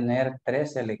debe de tener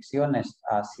 3 selecciones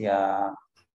hacia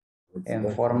en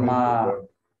forma...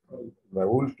 La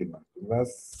última.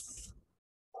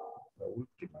 La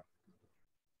última.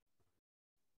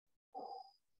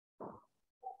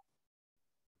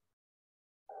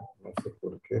 No sé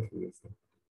por qué. Fíjese.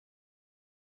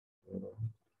 Pero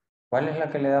 ¿Cuál es la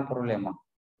que le da problema?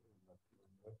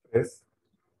 es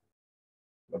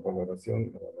la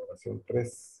valoración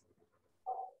 3.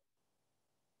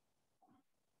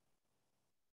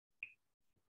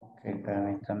 Ok,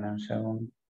 permítame un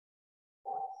segundo.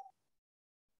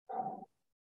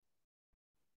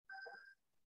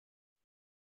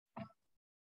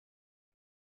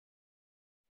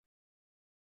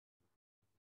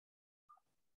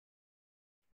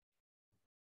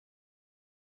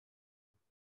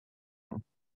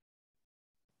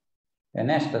 En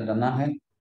esta, don Ángel,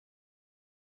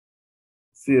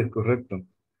 Sí, es correcto.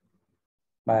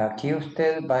 aquí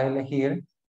usted va a elegir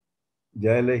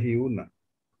Ya elegí una.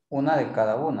 una de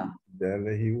cada una. Ya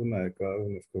elegí una de cada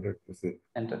uno, es correcto, sí.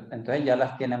 Entonces ya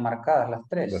las tiene marcadas las Las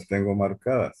 3. tengo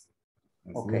marcadas.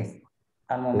 Así Ok. es.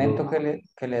 Al momento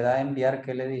que le da a enviar,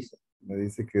 ¿qué le dice? Me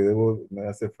dice que me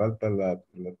hace falta la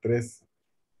 3.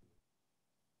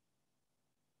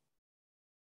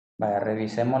 Vaya,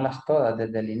 revisémoslas todas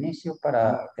desde el inicio No,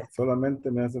 para...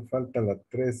 solamente me hace falta la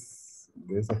 3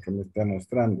 de esas que me está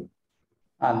mostrando.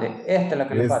 Ah, esta es la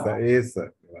que le falta.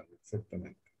 Esa,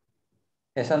 exactamente.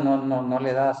 Esa no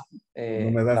le das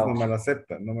No me das, la no me opción. la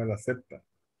acepta, no me la acepta.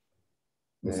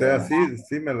 O De sea, veras.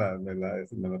 sí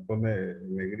me la pone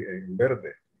en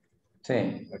verde.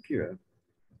 Sí. Aquí, ¿verdad?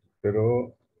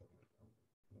 Pero,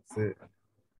 no sé,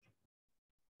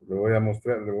 le voy a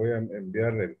mostrar, le voy a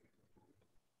enviar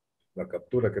la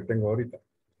captura que tengo ahorita.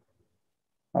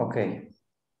 Ok.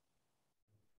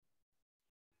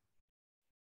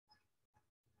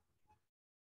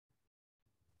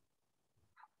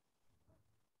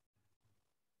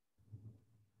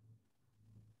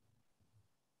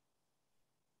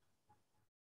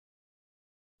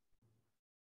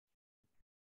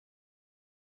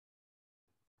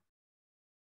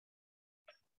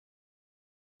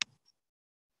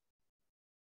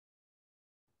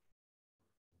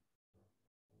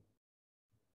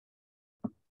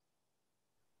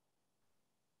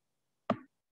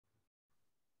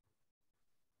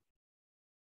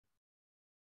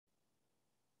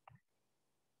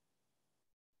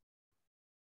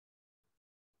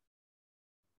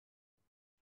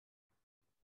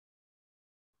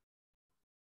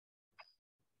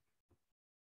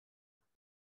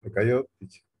 Me cayó.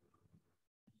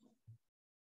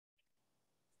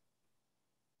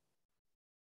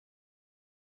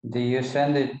 Do you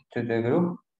send it to the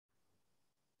group?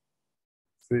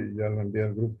 Sí, ya lo envié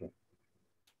al grupo.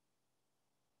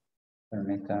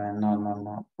 Permítame,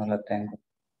 no la tengo.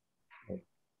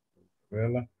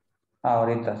 Véala. Ah,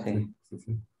 ahorita sí.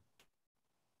 Sí.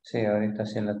 Sí, ahorita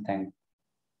sí la tengo.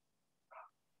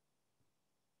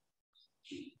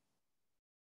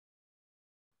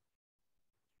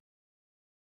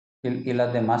 Y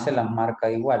las demás se las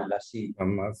marca igual, así.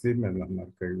 Mamá sí me las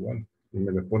marca igual. Y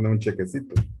me le pone un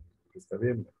chequecito. Está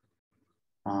bien.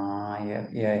 Ah,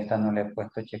 y a esta no le he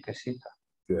puesto chequecito.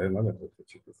 Sí, además le puse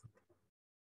chequecito.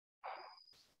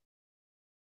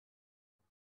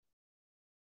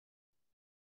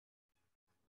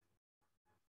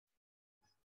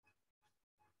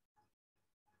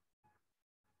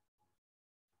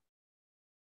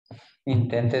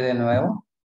 Intente de nuevo.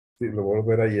 Sí, lo voy a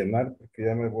volver a llenar porque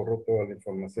ya me borró toda la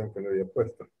información que le había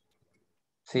puesto.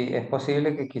 Sí, es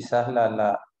posible que quizás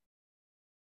la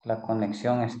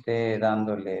conexión esté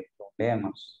dándole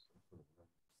problemas.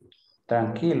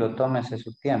 Tranquilo, tómese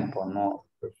su tiempo, no.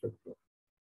 Perfecto.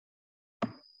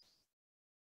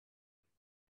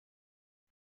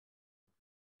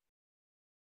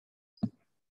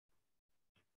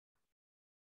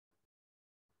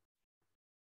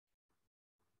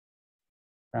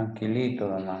 Tranquilito,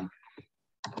 don Ángel.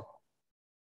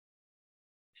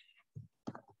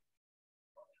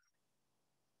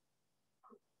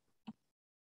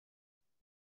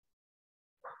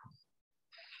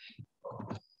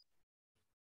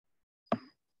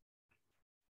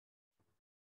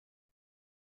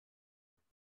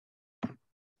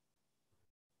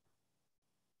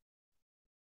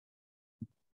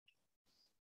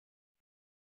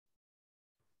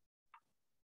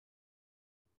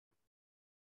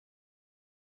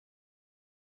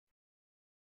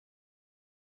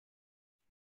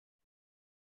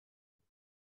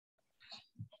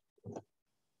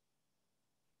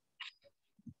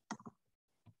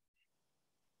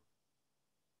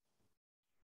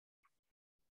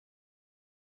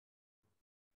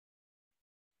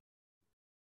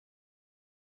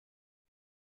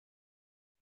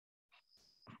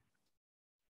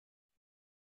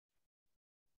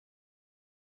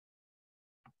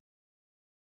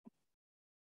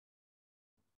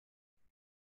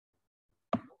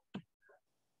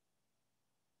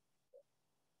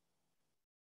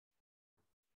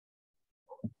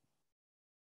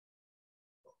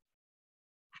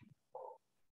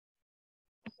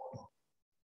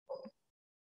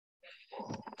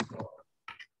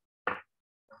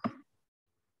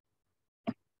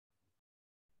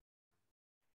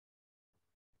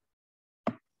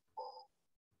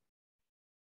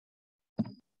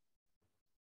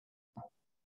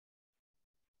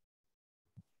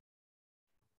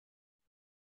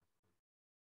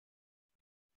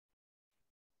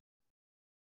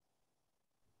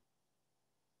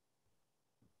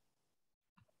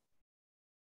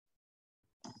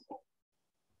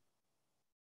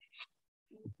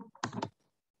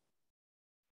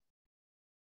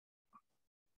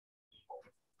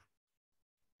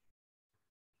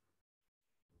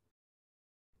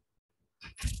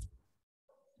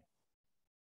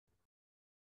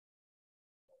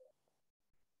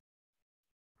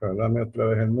 Dame otra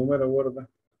vez el número, gorda.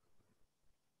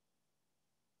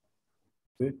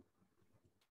 Sí.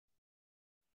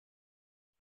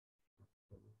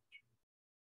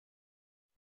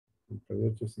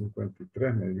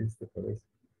 58-53 me diste, parece.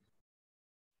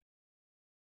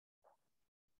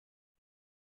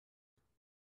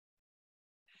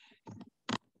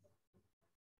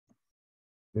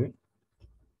 ¿Sí?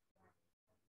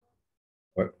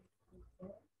 Bueno.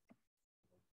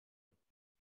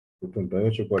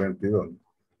 78-42.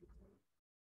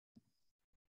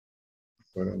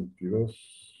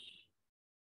 42.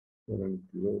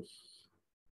 42.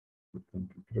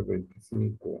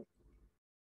 73-25.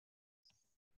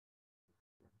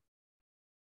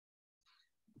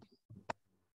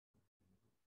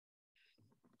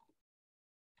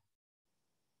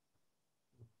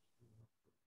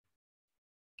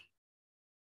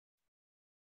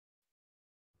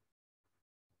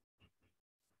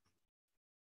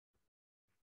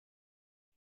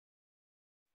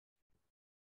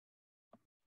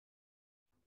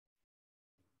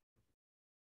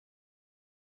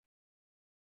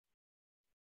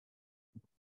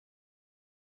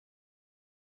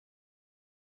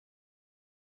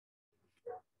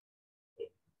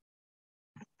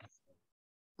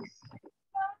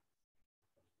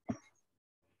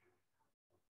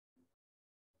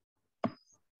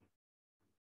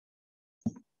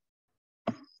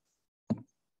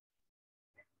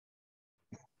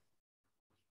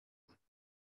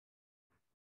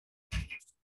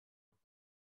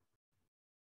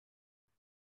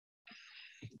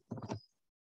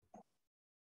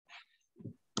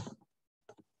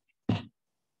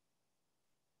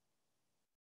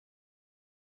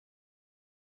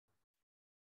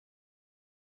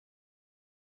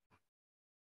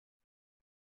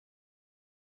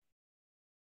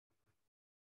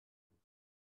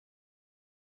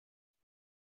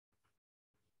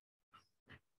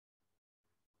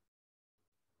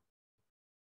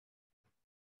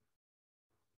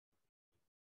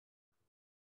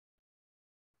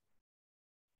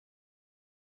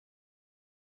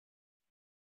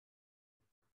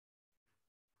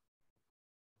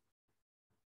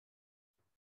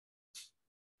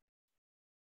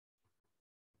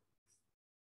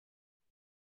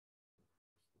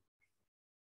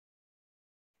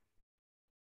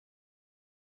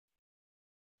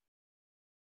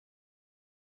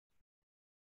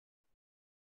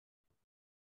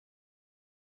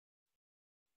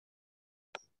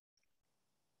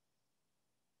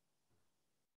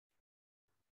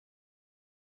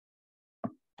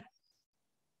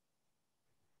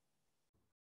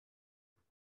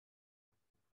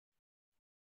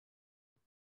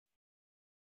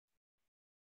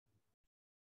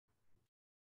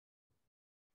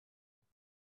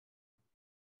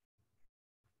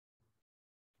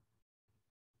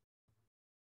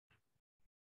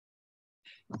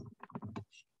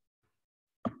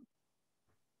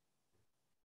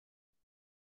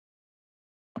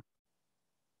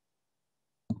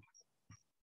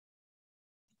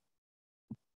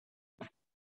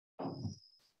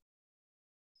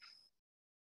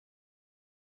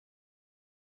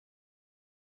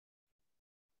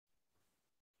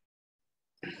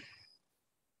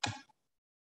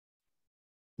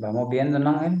 Vamos viendo,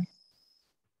 ¿no, Ángel?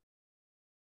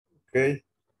 Ok.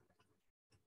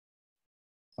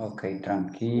 Ok,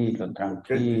 tranquilo,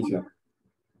 tranquilo. Teacher.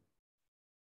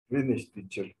 Finish,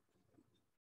 teacher.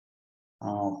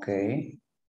 Ok.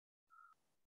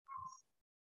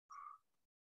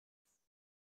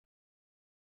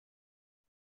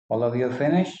 All of you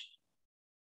finished?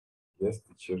 Yes,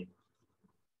 teacher.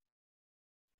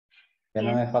 Ya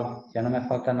no me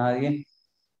falta nadie.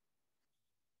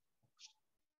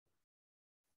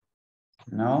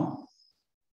 No.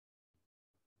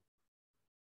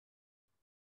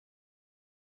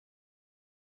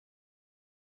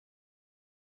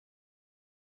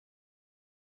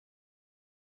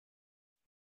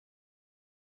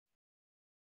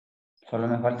 Solo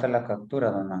me falta la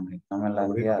captura, don Ángel. No me la ha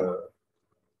enviado.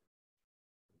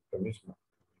 Ahorita mismo.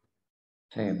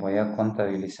 Sí, voy a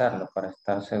contabilizarlo para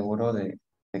estar seguro de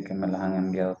que me las han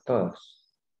enviado todos.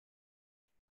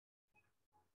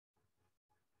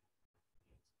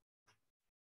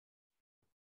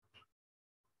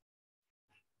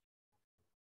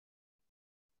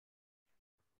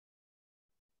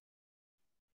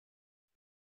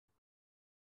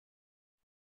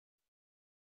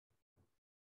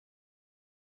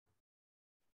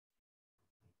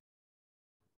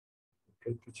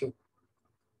 Ok, teacher.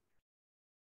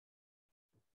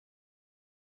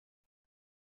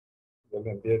 Ya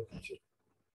le envié, teacher.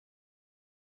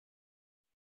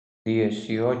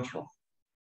 18.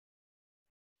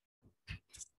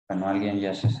 Bueno, alguien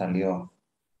ya se salió.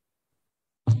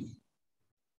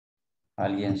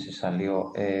 Alguien se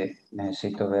salió.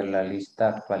 Necesito ver la lista,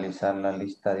 actualizar la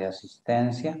lista de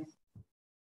asistencia.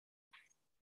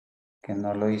 Que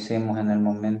no lo hicimos en el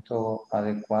momento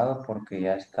adecuado porque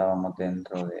ya estábamos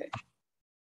dentro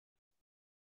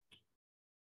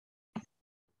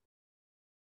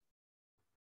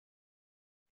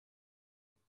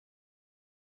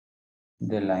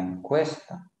de la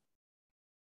encuesta.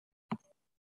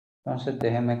 Entonces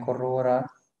déjeme corroborar.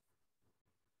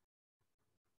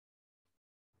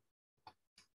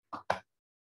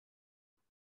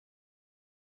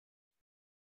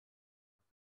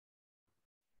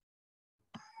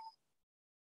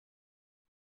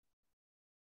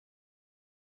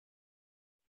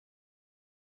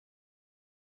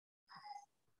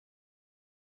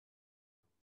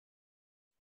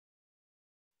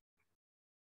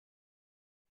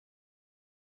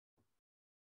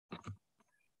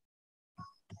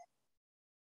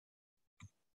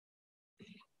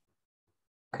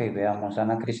 Ok, veamos.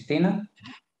 Ana Cristina.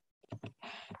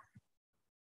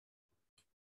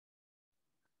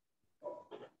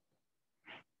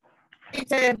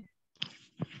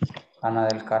 Ana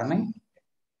del Carmen.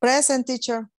 Present,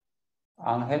 teacher.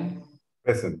 Ángel.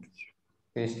 Present, teacher.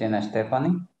 Cristina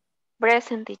Stephanie.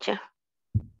 Present, teacher.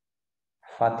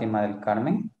 Fátima del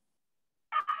Carmen.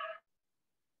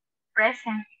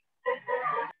 Present.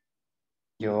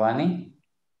 Giovanni.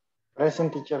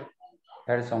 Present, teacher.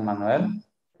 Gerson Manuel.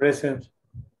 Present.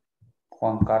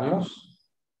 Juan Carlos.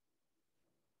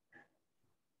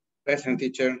 Present,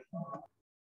 teacher.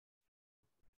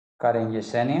 Karen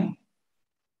Yesenia.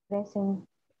 Present.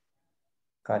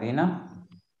 Karina.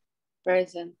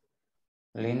 Present.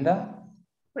 Linda.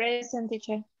 Present,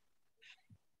 teacher.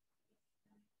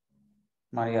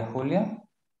 María Julia.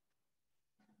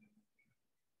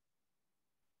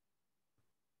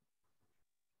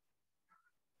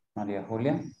 María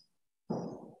Julia.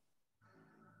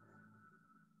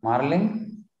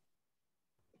 Marlene.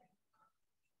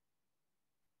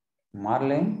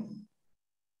 Marlene.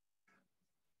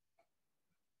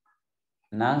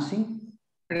 Nancy.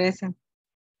 Present.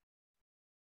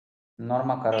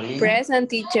 Norma Carolina. Present,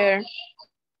 teacher.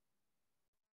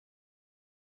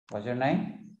 What's your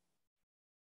name?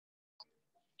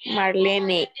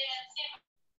 Marlene.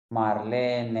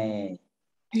 Marlene.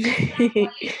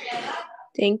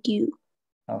 Thank you.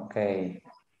 Ok.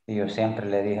 Y yo siempre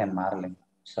le dije Marlene.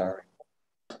 Sorry.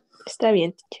 Está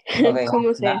bien, teacher. Okay.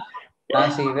 ¿Cómo sea?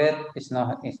 Nancy Yvette is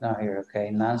not here.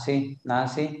 Okay. Nancy.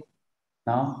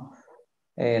 No.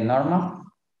 Norma.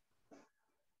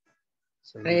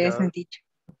 Present, teacher.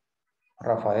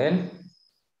 Rafael.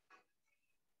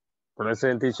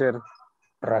 Present, teacher.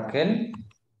 Raquel.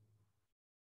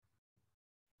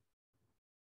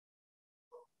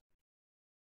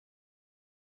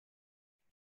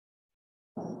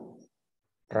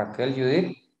 Raquel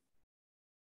Judith.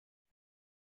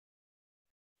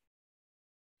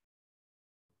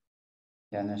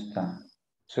 Ya no está.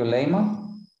 Zuleima.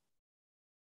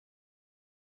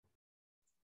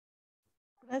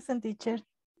 Present, teacher.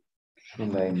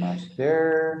 Zuleima is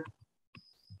there.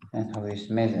 And who is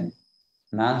missing?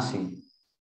 Nancy.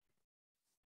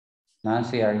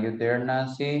 Nancy, are you there,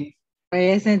 Nancy?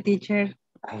 Present, teacher.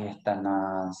 Ahí está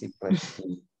Nancy, pues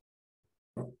sí.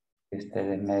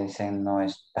 Ustedes me dicen no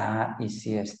está y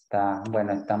sí está.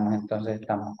 Bueno,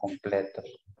 estamos completos.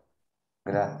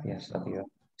 Gracias a Dios.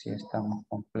 Sí estamos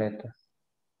completos.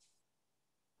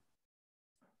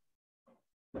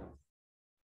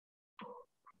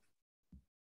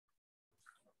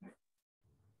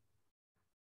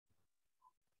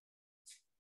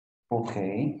 Ok.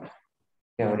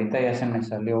 Y ahorita ya se me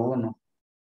salió uno.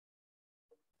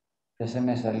 Ya se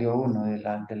me salió uno de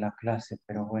la clase,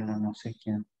 pero bueno, no sé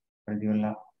quién perdió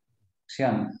la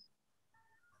opción.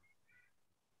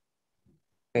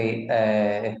 Ok,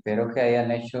 espero que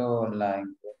hayan hecho la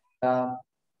encuesta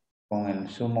con el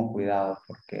sumo cuidado,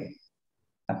 porque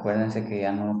acuérdense que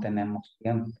ya no tenemos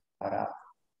tiempo para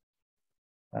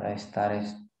estar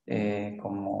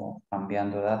como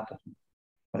cambiando datos.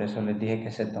 Por eso les dije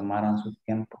que se tomaran su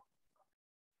tiempo.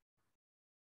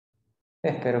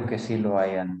 Espero que sí lo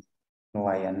hayan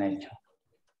hecho.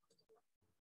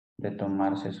 De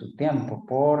tomarse su tiempo,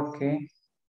 porque,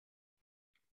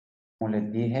 como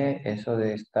les dije, eso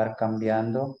de estar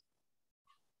cambiando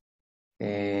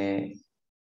es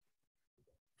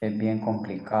bien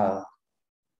complicado.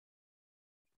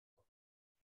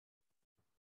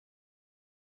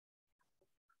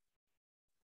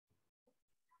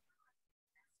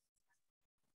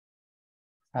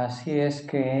 Así es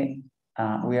que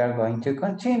we are going to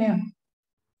continue.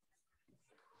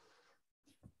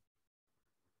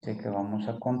 Así que vamos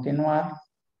a continuar.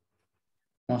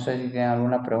 No sé si tienen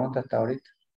alguna pregunta hasta ahorita.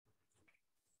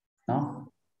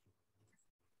 ¿No?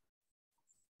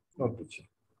 No, teacher.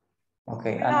 Ok,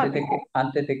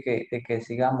 antes de que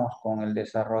sigamos con el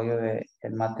desarrollo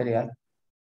del material,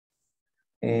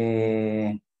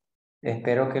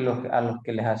 espero que a los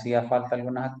que les hacía falta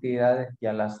algunas actividades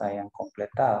ya las hayan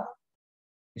completado.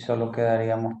 Y solo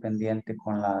quedaríamos pendientes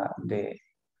con la de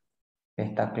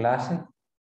esta clase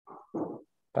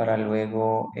para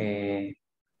luego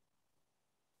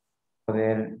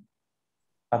poder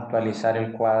actualizar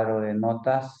el cuadro de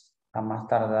notas a más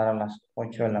tardar a las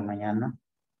 8 de la mañana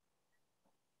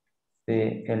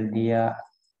del día,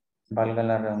 valga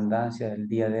la redundancia, del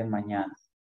día de mañana.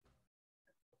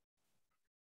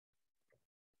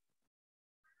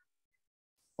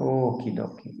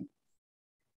 Okidoki.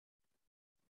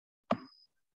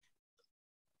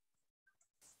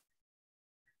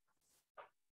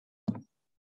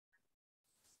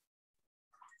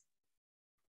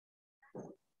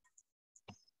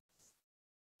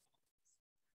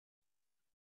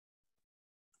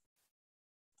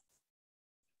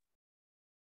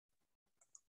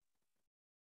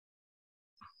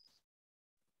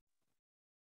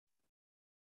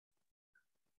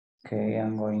 Okay,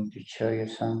 I'm going to show you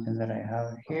something that I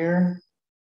have here.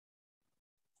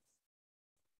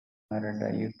 Better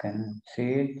that you can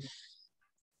see it.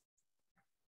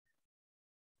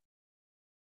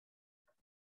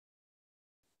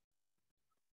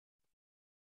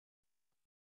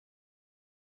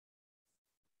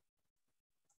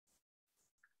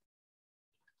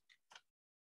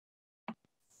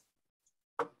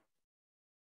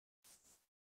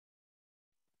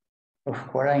 Of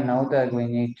course, I know that we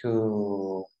need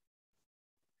to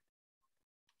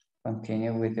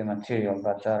continue with the material,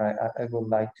 but I would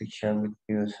like to share with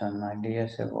you some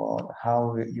ideas about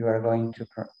how you are going to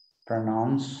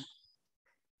pronounce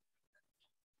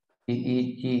the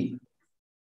ET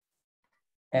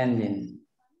ending.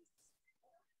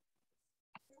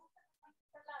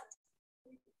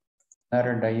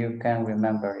 Better that you can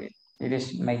remember it. It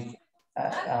is make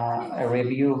a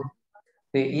review.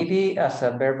 The ED as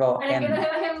a verbal ending.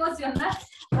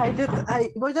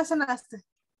 ¿Vos ya cenaste?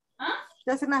 ¿Ah?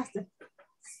 ¿Ya cenaste?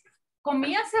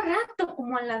 Comí hace rato,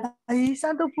 como a las... Ahí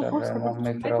santo pupus. Cerremos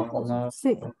micrófonos.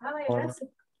 Sí.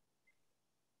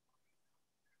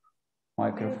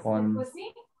 Microphone. Pues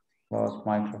sí. Close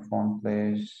microphone,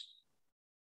 please.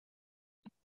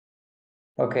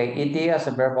 Okay, ED as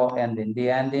a verbal ending. The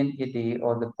ending ED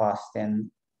or the past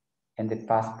and the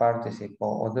past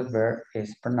participle of the verb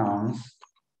is pronounced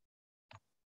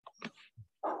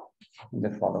in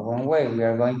the following way. We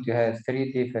are going to have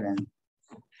three different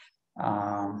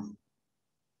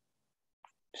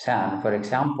sound. For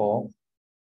example,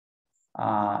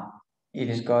 it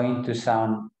is going to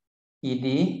sound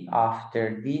ED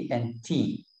after D and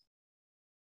T.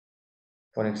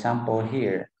 For example,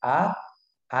 here,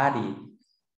 added,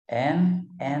 and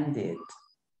ended,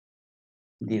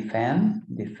 defend,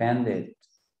 defended,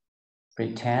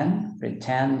 pretend,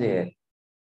 pretended,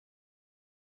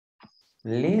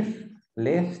 lift,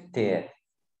 lifted,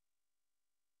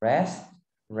 rest,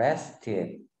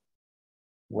 rested,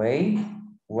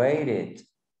 waited.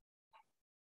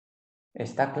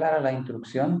 ¿Está clara la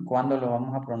instrucción? ¿Cuándo lo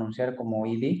vamos a pronunciar como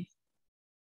ed?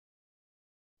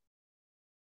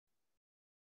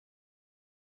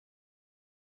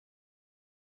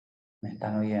 ¿Me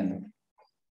están oyendo?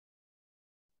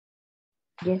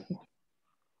 Yes.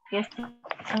 Yes.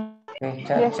 Okay,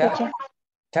 Yes, teacher.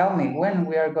 tell me when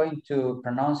we are going to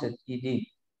pronounce it ed.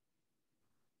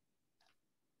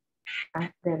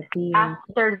 After the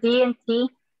After D and T.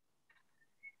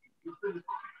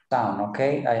 Sound,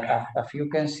 okay? If you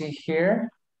can see here,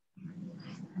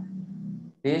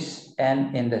 this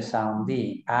end in the sound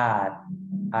D,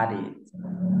 added.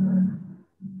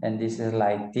 And this is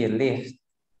like the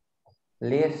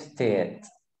lifted.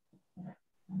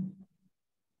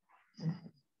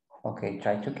 Okay,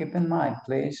 try to keep in mind,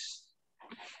 please.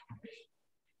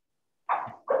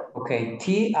 Okay,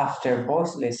 T after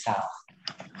voiceless sound,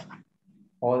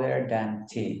 other than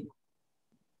T.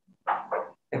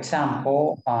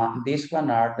 Example, this one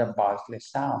are the voiceless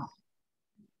sound.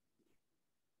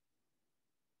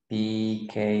 P,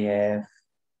 K, F.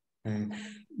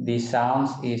 This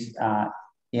sounds is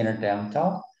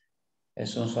interdental.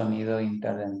 Es un sonido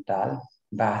interdental.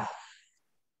 Bath,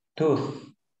 tooth.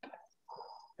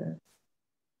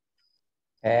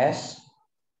 S.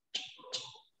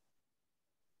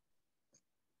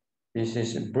 This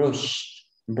is brush,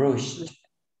 brushed.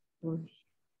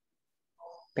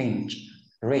 Pinch,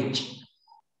 reach,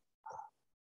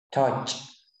 touch.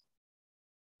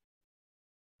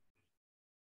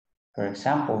 For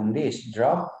example, in this,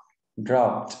 drop,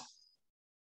 dropped,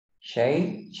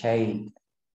 shade, shade,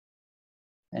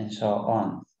 and so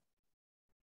on.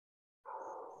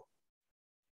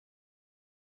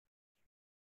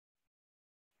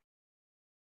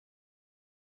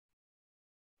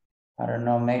 I don't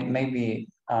know, maybe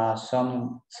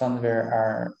some there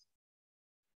are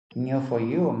new for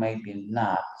you, maybe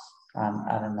not.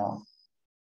 I don't know.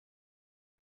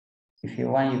 If you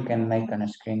want, you can make a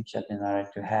screenshot in order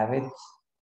to have it.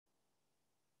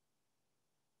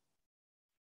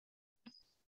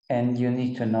 And you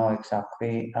need to know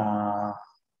exactly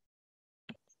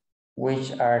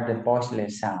which are the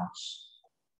voiceless sounds.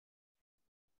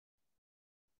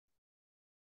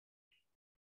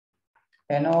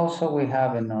 And also we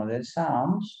have another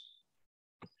sounds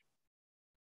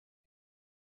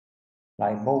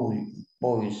like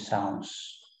voice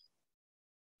sounds.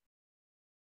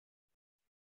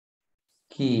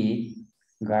 Key,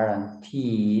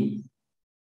 guarantee,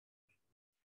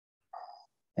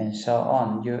 and so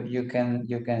on. You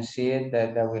can see it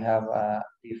that we have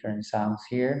different sounds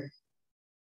here.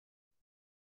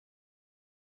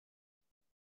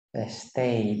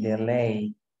 Stay,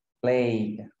 delay,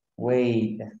 played,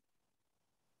 wait,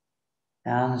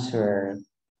 answer,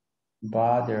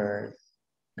 bothered,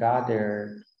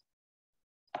 gathered,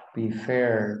 be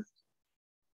fair,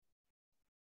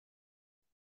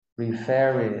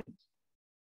 referred.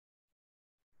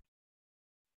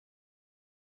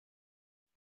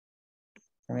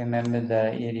 Remember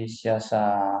that it is just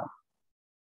a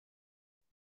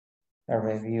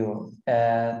review.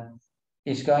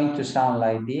 It's going to sound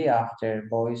like D after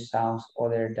voice sounds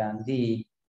other than D.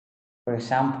 For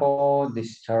example,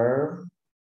 disturb.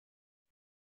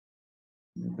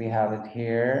 We have it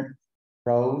here.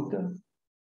 Road,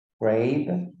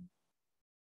 grave.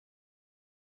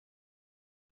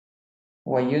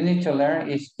 What you need to learn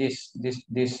is this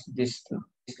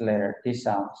letter, these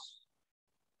sounds.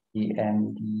 E,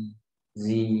 N, D,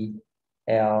 Z,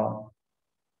 L.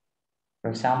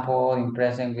 For example, in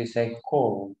present we say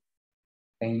cool.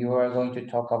 And you are going to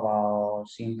talk about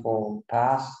simple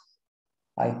past.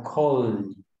 I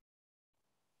called.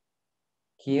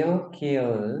 Kill,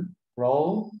 kill,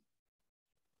 roll,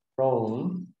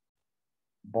 roll,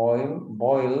 boil,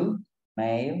 boil,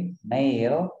 mail,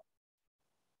 mail.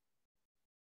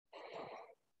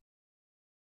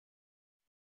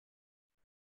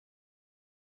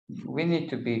 We need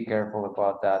to be careful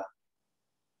about that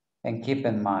and keep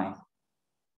in mind.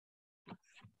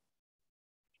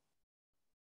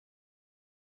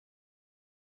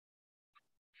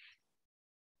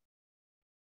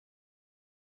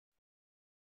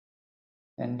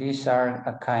 And these are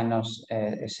a kind of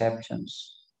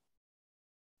exceptions.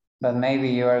 But maybe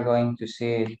you are going to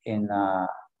see it in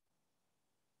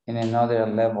another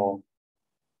level.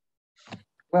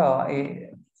 Well,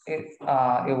 it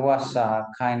was a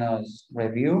kind of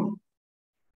review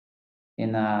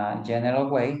in a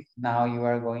general way. Now you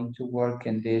are going to work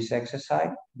in this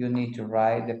exercise. You need to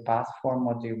write the past form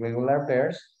of the irregular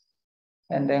pairs,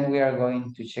 and then we are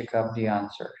going to check up the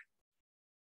answer.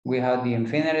 We have the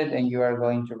infinitive, and you are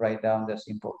going to write down the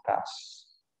simple past.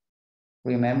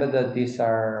 Remember that these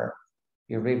are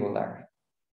irregular.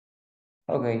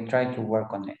 Okay, try to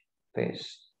work on it,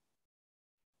 please.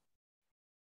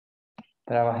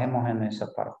 Trabajemos en esa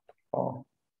parte. Oh.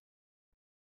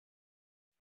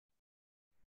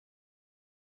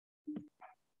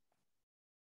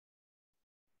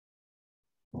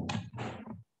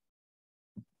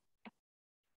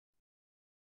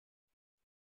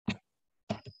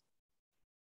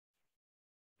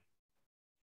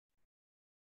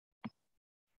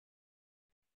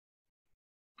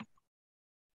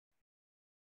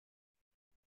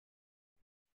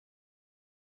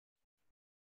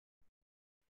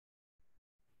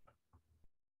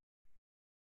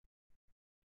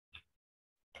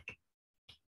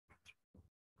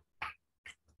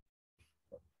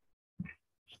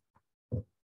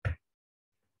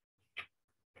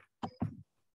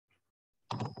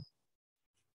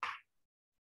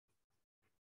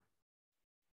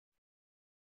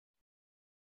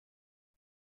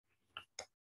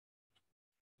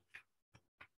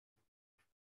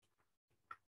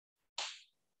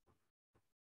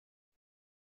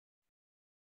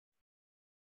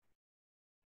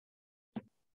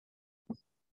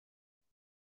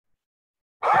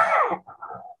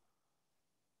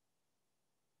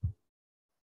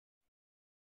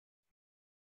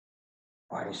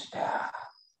 What is that?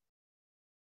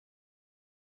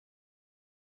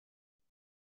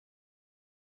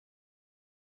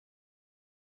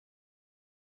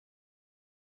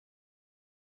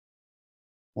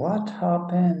 What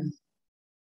happened?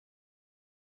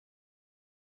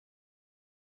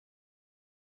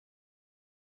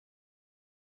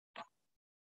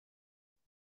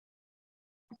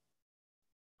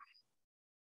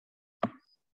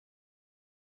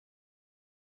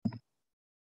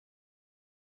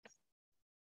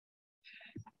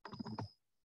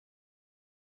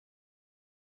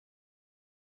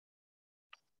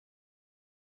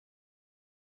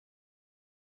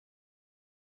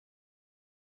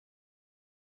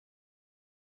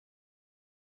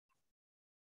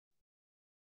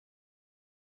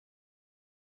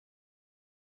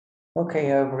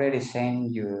 Okay, I've already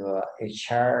sent you a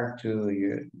chart to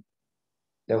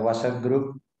the WhatsApp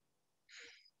group.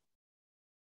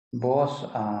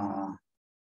 Both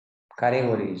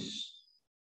categories,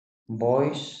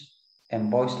 voice and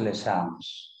voiceless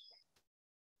sounds.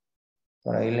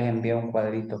 Por ahí les envío un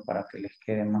cuadrito para que les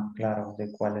quede más claro de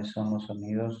cuáles son los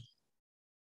sonidos.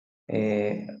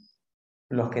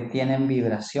 Los que tienen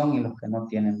vibración y los que no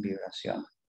tienen vibración.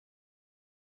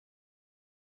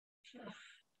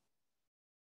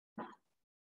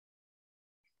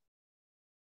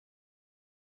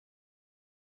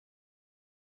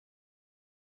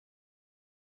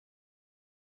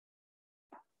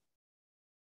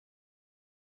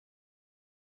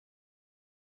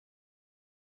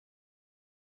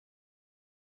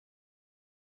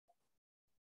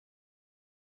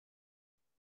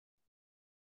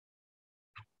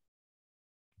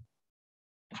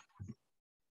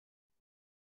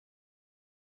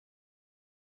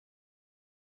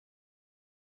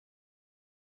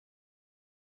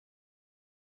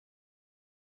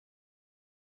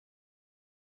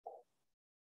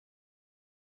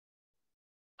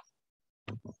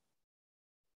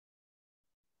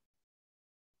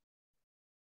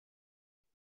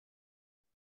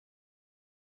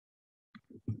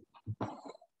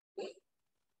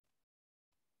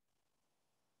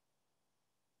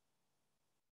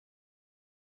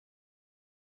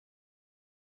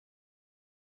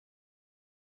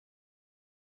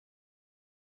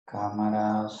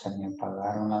 Cámaras, se me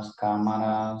apagaron las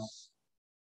cámaras.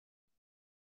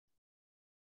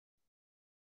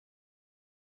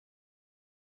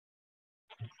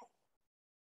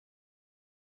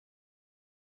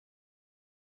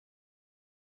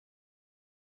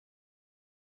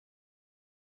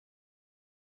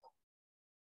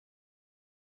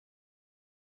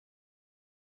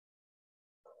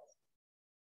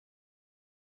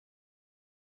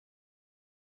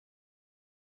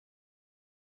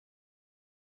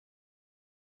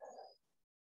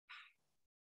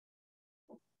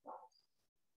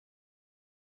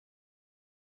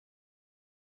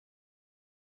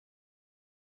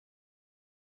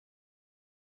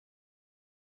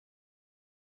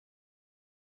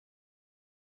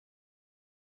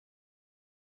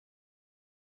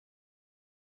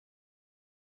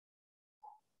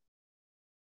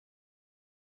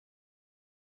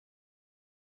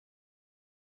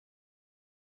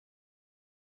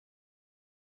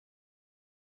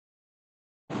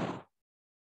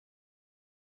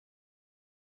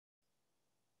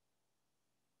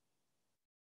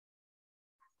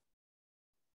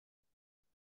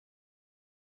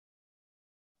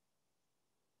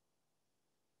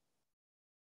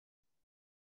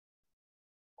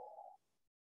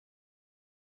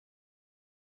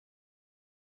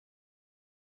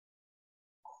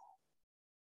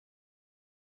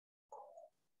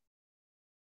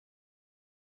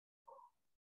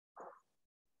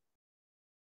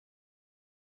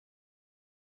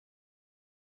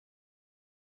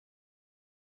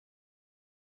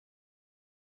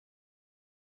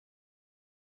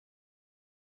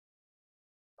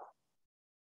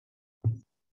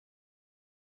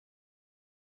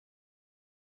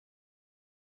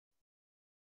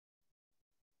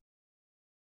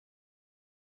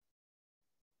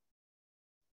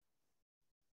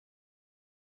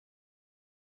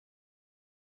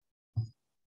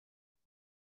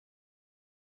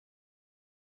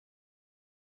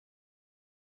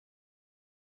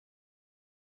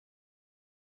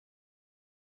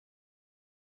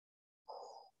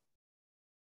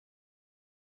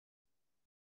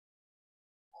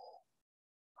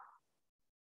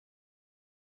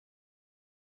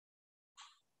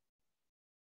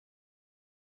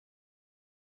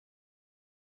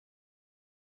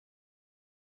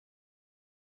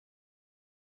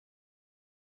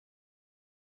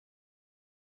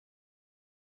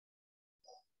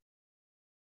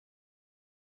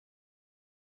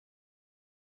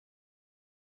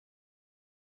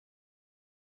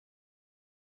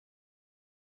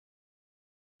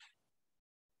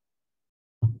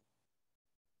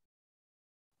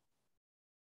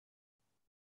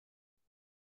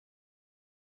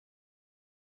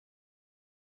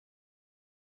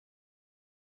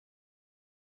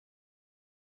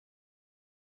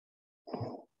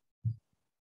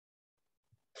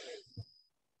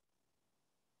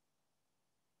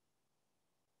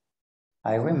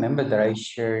 I remember that I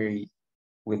shared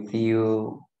with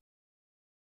you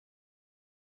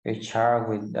a chart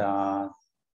with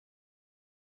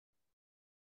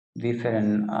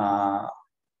different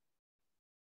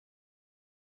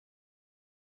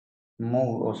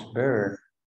mood of bird.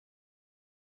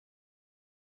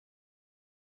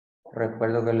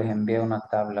 Recuerdo que les envié una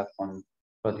tabla con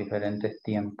los diferentes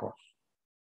tiempos.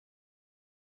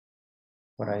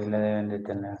 Por ahí la deben de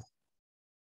tener.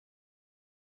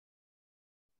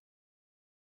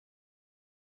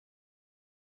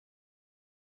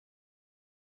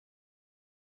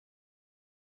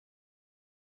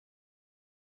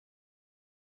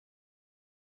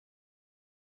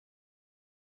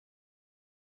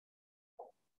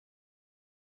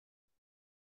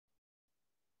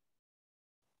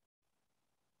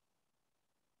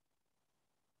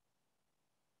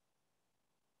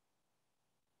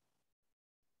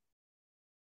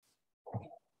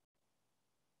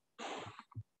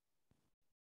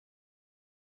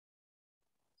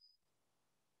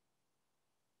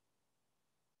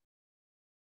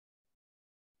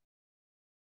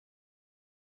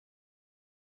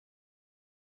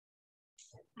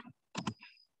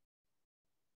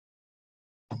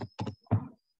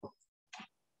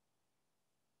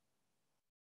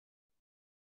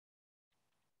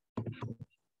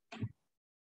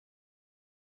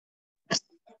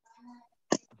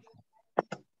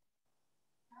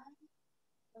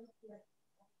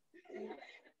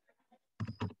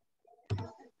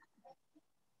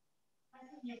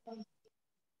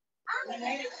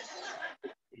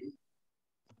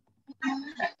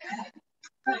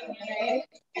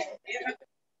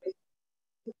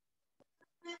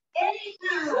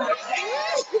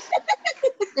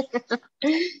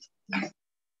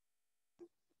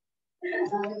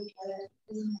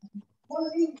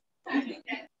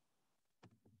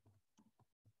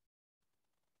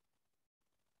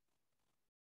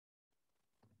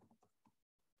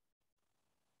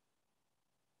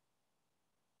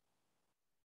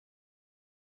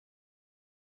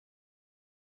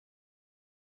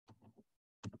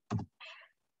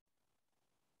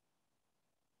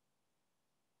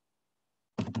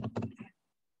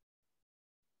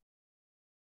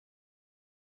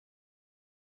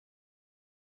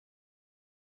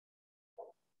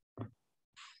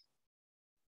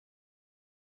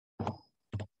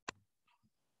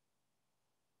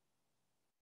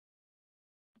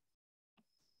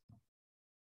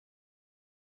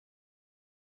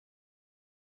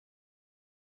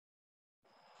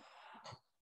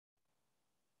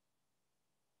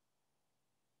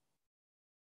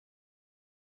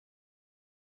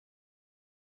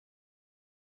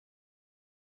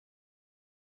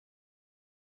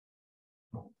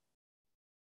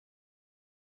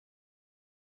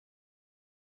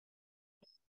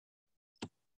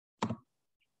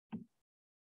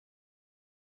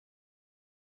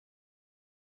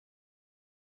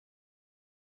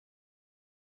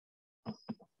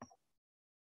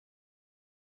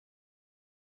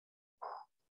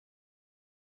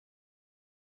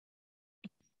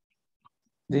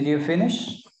 Did you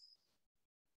finish?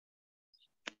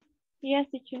 Yes,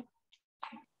 teacher.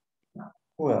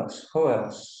 Who else? Who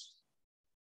else?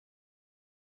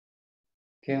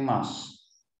 ¿Quién más?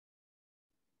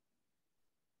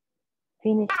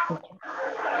 Finish, teacher.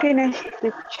 Finish,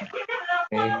 teacher.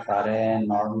 Okay, Karen,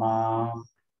 Norma,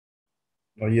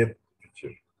 No yet,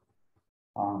 teacher.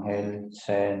 Angel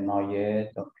said not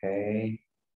yet, okay.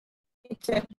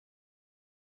 Teacher.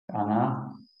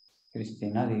 Ana,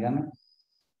 Cristina, dígame.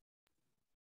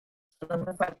 Solo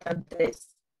me faltan 3.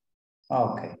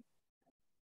 Okay.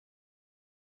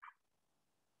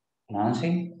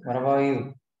 Nancy, what about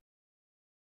you?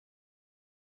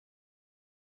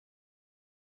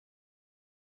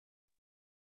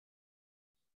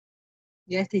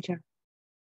 Yes, teacher.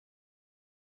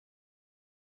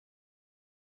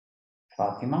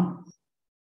 Fatima?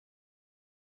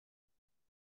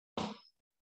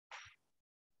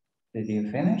 Did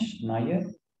you finish? Not yet?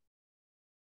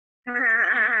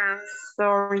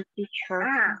 Sorry,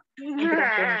 teacher.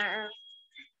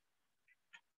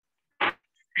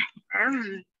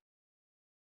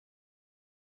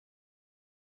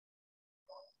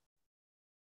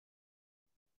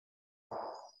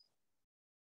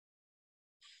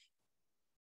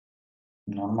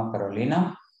 Norma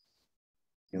Carolina?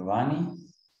 Giovanni?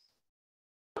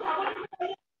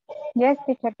 Yes,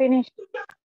 teacher, finish.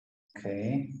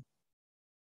 Okay.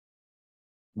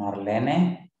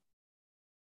 Marlene?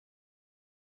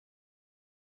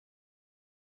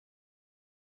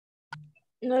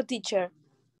 No, teacher.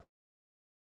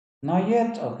 Not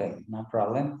yet? Okay, no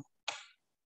problem.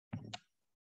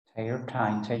 Take your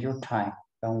time, take your time.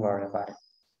 Don't worry about it.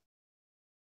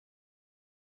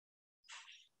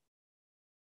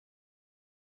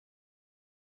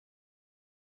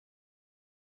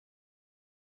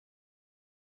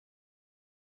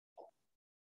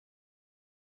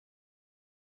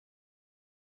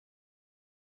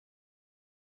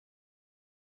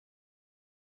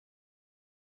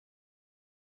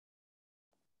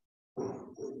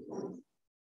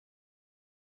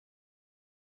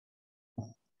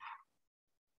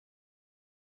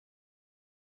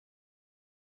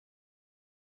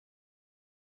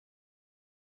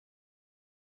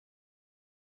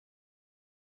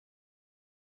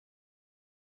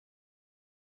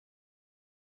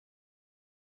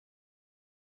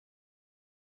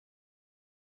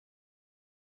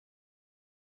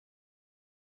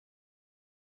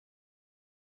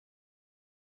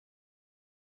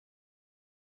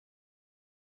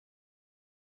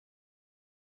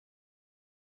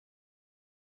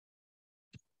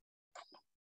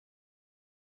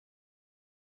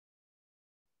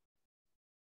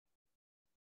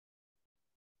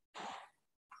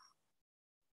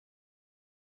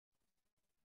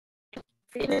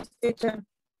 Finish, teacher.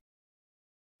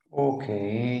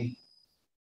 Okay.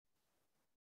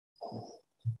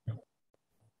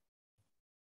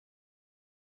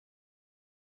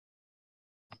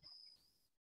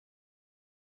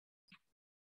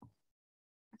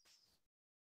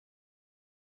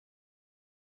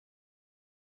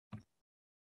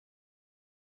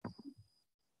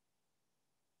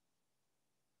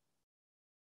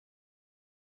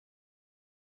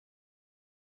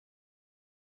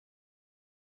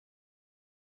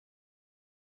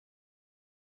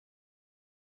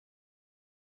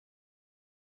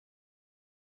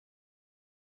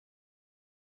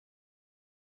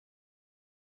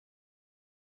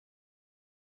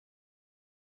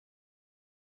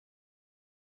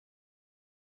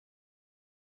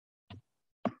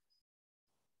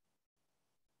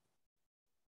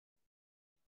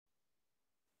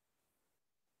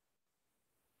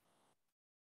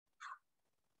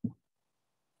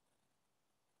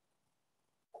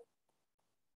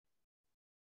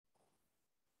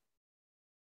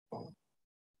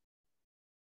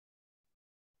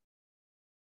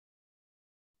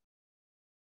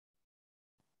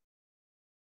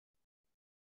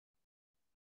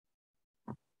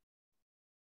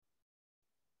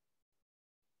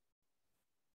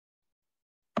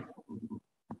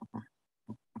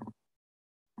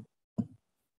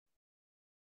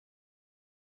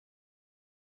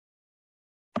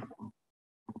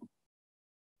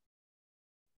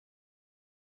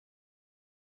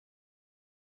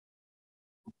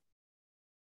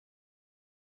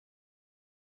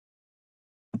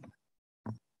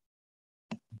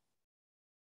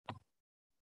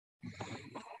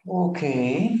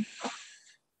 Okay.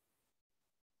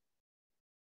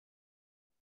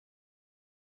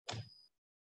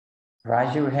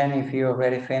 Raise your hand if you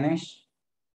already finished.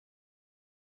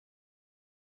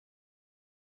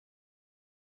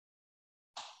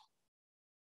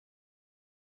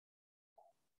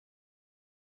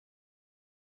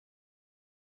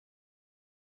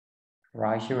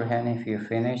 Raise your hand if you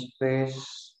finished,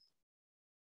 please.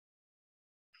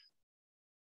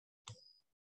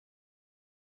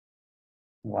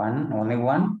 One, only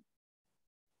one.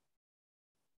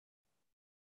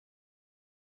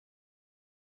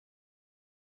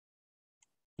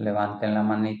 Levanten la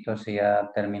manito si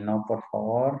ya terminó, por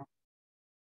favor.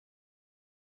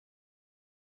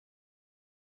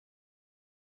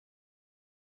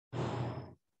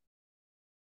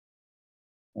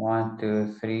 One,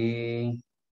 two, three.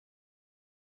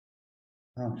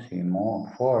 Oh, see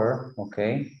more. Four,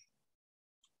 okay.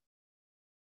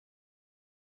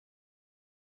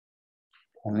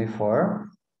 Only four.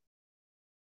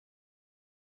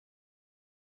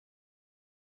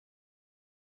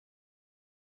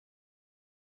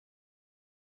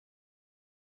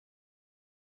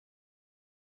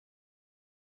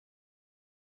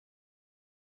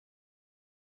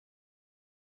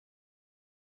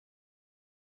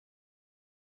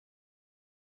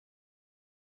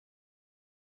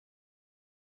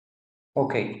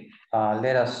 Okay,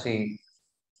 let us see.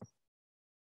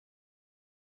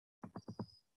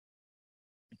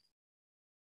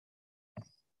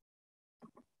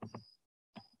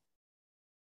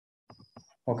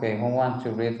 Okay, who wants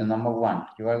to read the number one?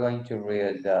 You are going to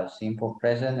read the simple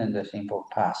present and the simple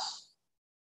past.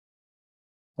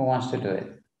 Who wants to do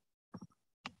it?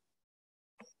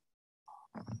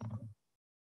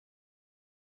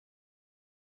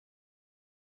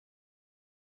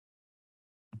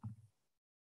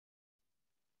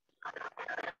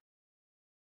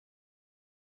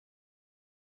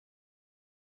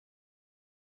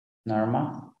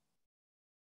 Norma?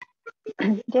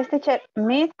 Yes, teacher.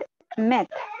 Meet, met.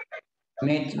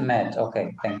 Meet, met.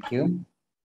 Okay, thank you.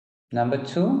 Number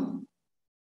 2.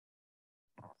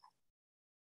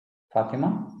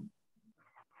 Fatima?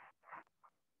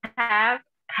 Have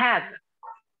had.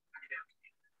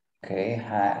 Okay,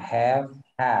 have,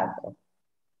 had.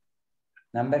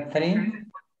 Number 3.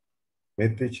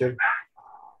 Meet, teacher.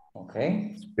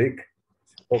 Okay. Speak,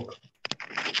 spoke.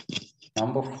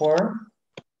 Number 4.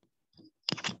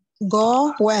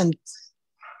 Go, went.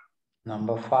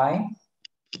 Number 5.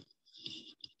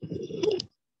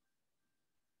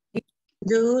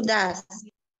 Do, does.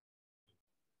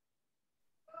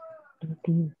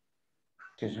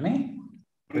 Excuse me.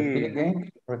 Repeat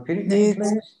again. Repeat again, Did.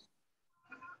 please.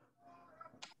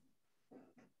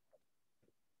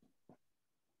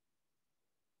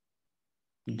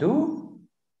 Do.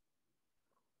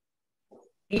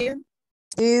 Did.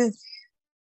 Did.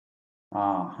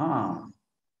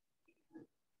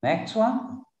 Next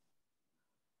one.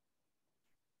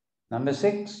 Number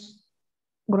 6.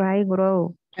 Gray,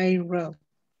 grow. I wrote.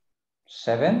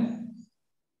 7.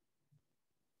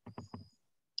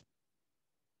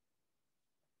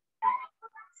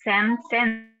 Send,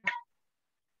 send.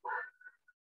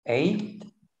 8.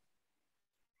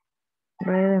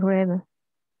 Read, read.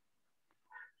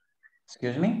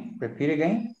 Excuse me. Repeat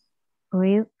again.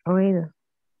 Read, read.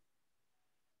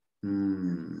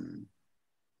 No.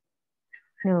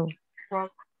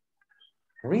 Wrote,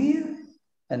 Read.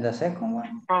 And the second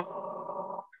one.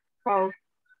 wrote.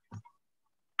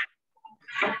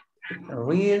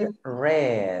 Read,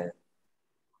 read.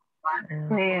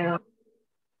 Well,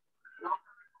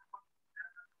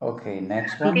 Okay,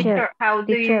 next one. teacher, how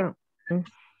do you? Teacher.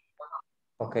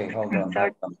 Okay, hold on,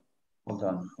 Sorry. hold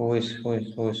on. Who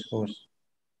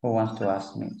wants to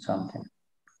ask me something?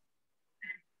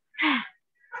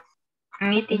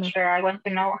 Me, teacher, I want to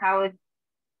know how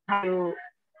you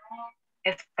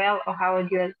spell or how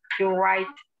you write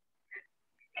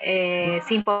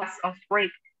simple of read.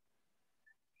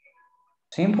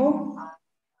 Simple?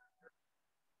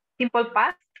 Simple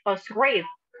past of read.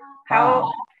 Ah,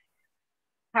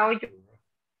 How you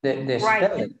the write?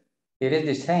 spelling. It is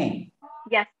the same.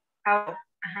 Yes. How?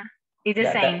 It's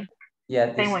the same.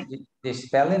 Yeah, Same way. the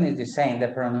spelling is the same. The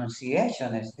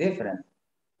pronunciation is different.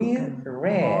 Read,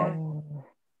 read.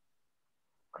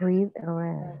 Read,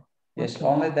 read. It's Okay.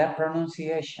 only that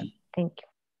pronunciation. Thank you.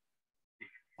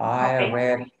 I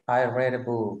Okay. read a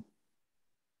book.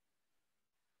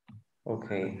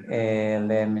 Okay,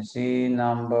 let me see,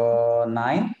 number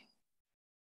 9.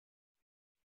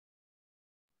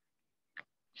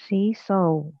 See,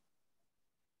 so.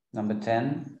 Number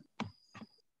 10.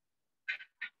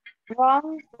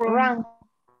 Wrong, wrong.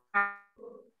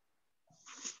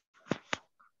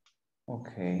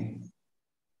 Okay.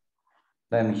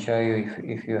 Let me show you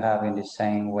if you have in the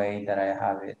same way that I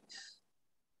have it.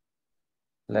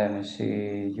 Let me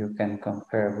see, you can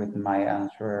compare with my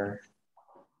answer.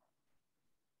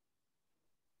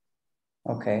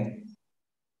 Okay.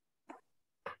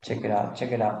 Check it out,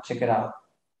 check it out, check it out.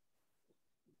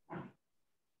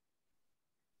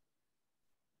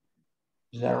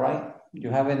 Is that right? You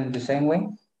have it in the same way?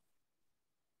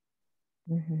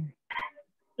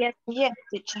 Yes. Yes,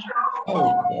 teacher.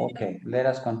 Oh, okay. Let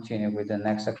us continue with the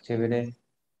next activity.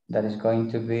 That is going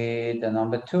to be the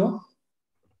number 2.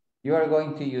 You are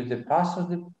going to use the past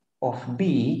of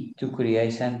be to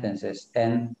create sentences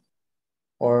and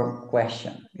or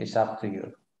question. It's up to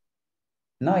you.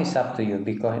 No, it's up to you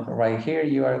because right here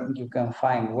you can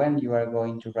find when you are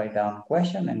going to write down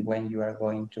question and when you are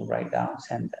going to write down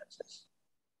sentences.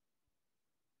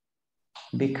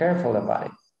 Be careful about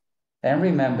it. And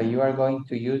remember, you are going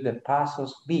to use the past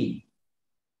of be.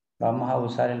 Vamos a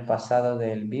usar el pasado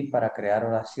del be para crear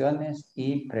oraciones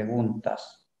y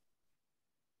preguntas.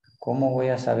 ¿Cómo voy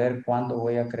a saber cuándo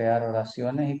voy a crear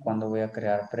oraciones y cuándo voy a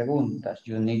crear preguntas?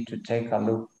 You need to take a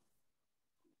look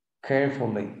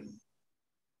carefully.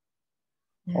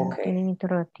 Okay. Tienen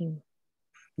interrogativo.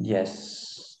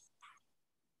 Yes.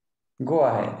 Go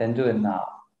ahead and do it now.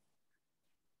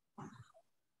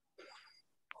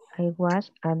 I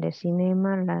was at the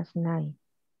cinema last night.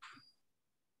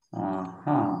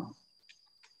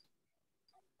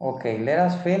 Okay, let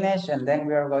us finish and then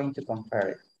we are going to compare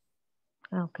it.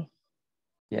 Okay.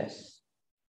 Yes.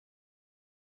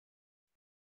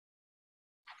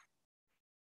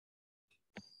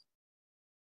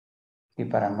 Y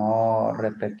para no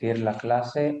repetir la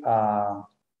clase,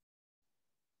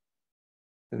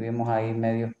 tuvimos ahí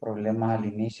medios problemas al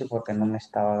inicio porque no me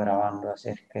estaba grabando, así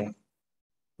es que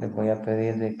les voy a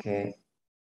pedir de que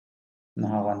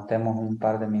nos aguantemos un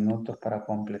par de minutos para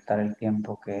completar el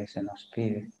tiempo que se nos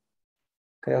pide.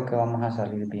 Creo que vamos a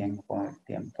salir bien con el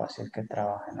tiempo, así es que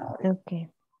trabajen ahora.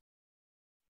 Ok.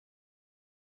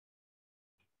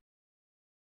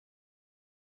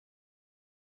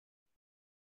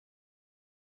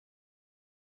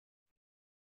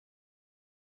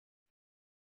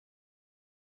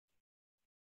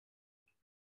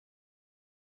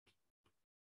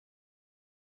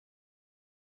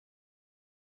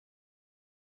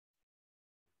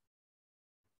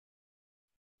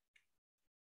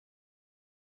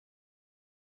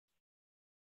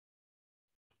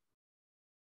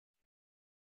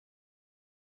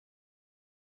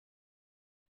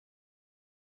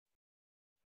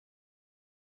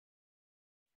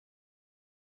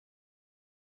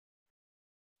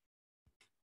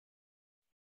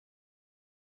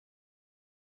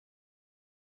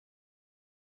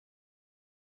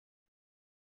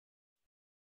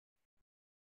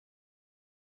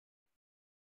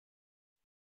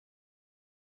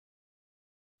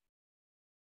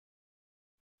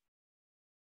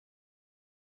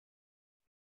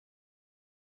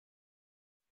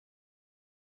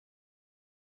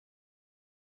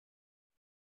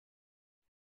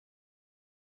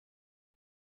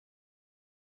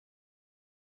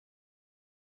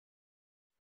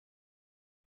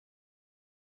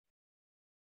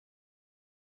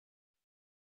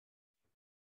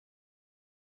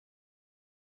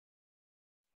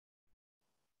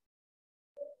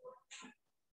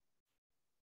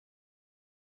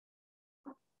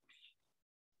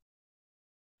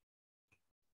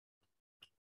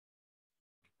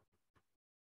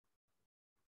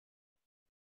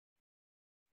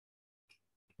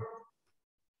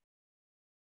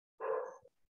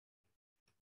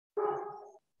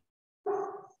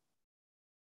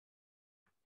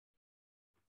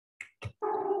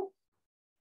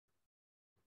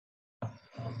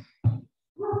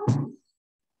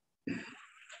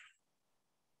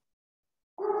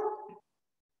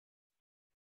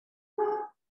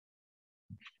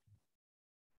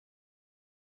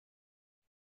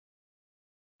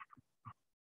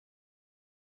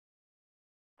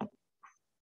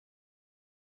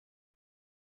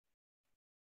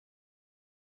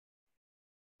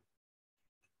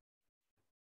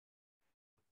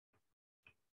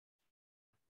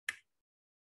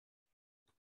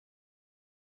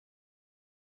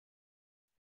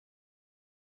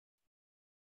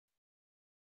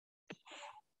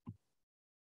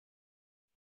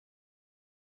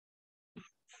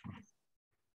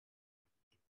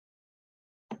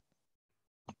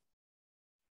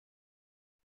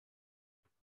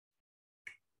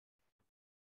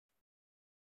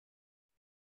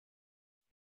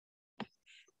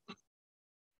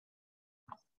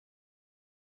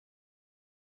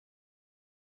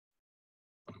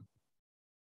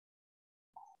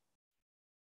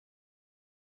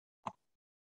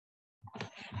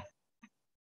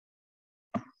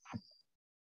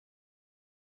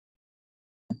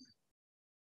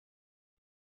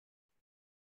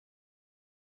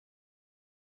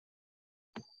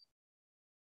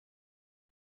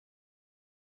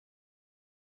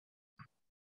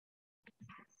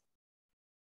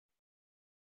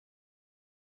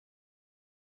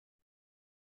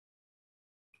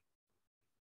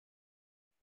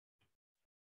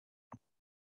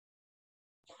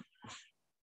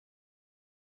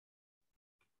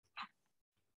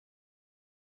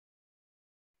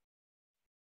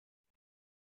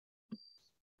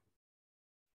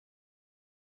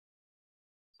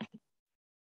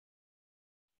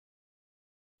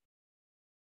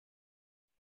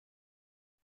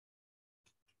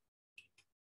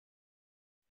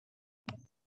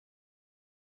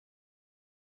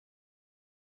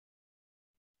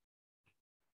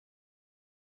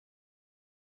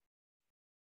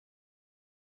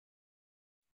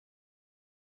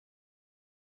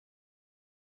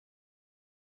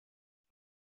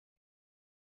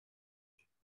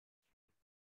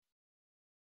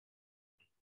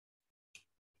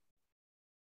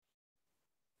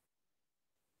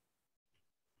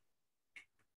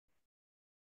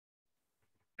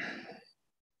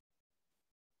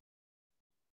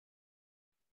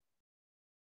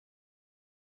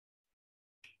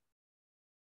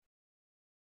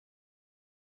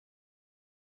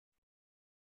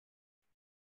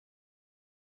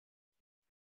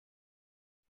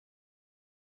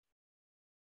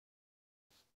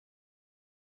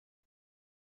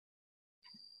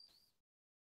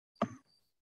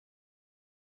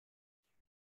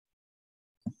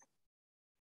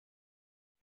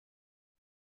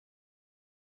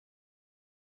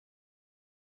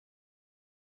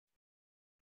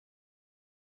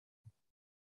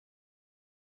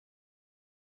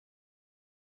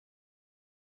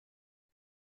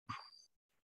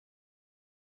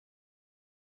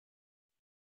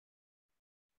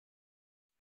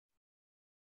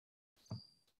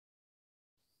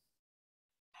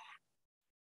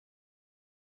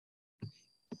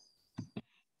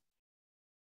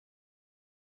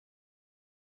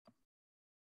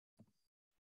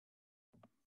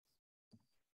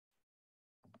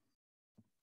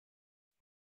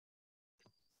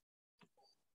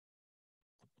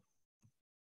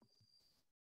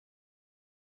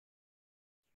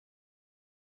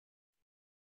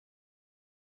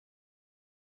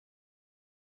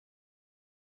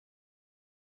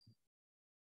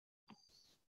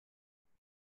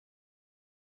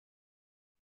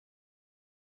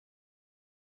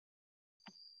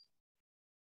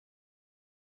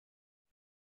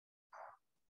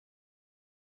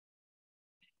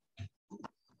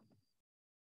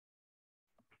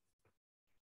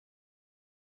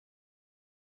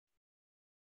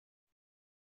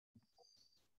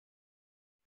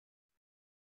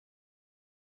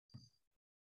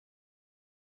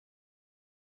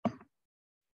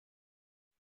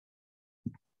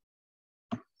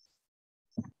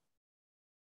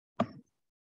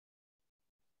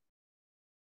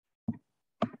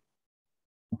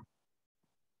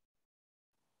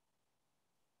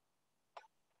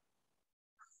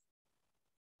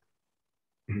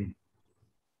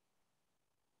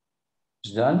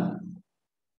 It's done.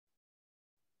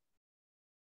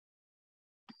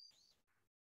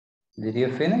 Did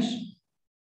you finish?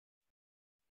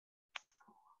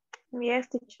 Yes,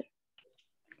 teacher.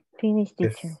 Finish,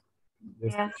 Yes. teacher.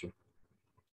 Yes, Yes. teacher.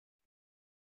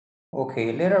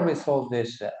 Okay, let us resolve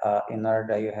this in order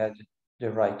that you had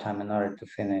the right time in order to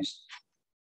finish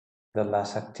the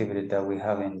last activity that we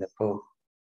have in the book.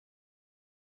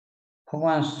 Who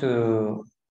wants to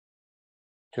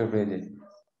read it?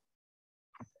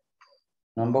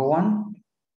 Number 1.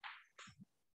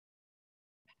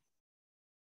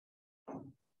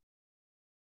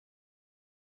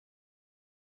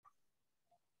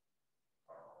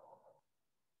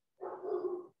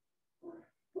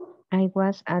 I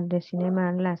was at the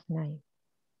cinema last night.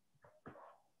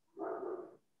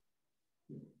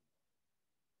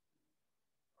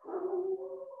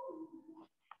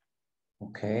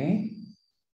 Okay.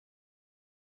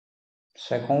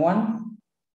 Second one.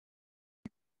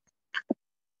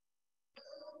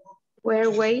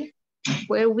 Were we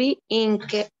in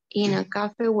a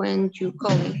cafe when you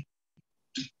called?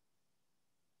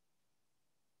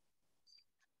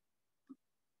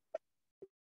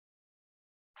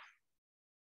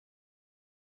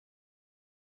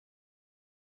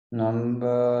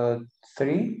 Number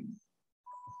 3.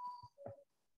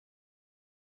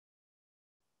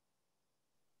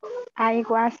 I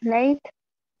was late.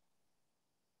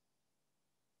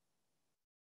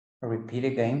 Repeat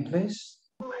again, please.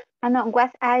 No, was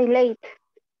I late?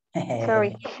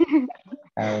 Sorry.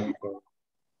 Okay.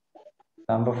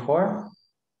 Number 4.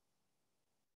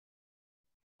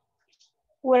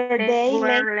 Were they Were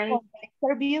late late. for the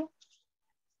interview?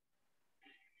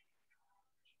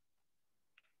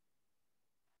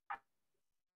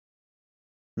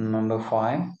 Number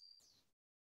 5.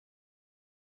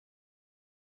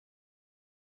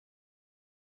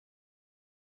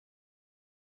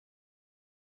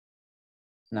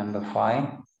 Number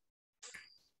 5.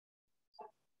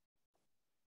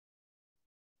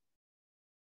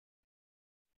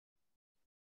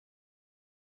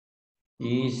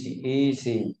 Easy,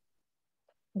 easy.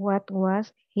 What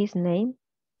was his name?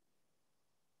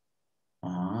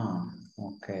 Ah,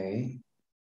 okay.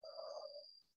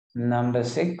 Number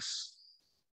 6.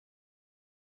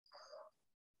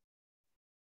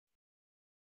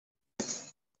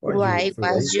 Why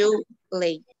was you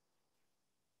late?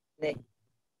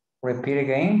 Repeat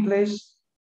again, please.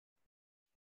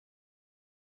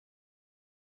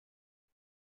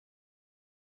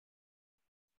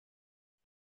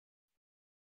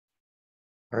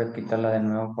 Repítala de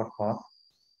nuevo, por favor.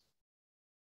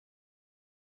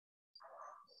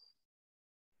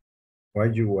 Why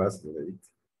you was late?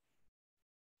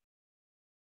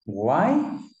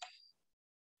 Why?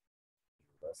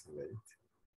 Was late.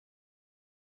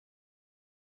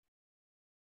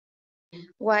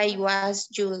 Why was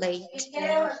you late?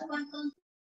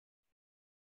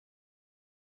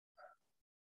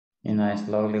 In a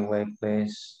slowly way,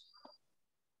 please.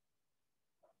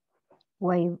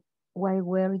 Why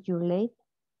were you late?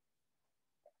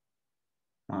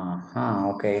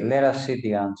 Okay, let us see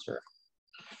the answer.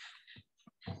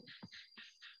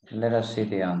 Let us see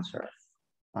the answer.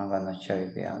 I'm gonna show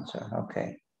you the answer,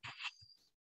 okay.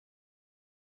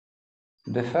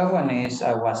 The first one is,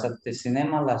 I was at the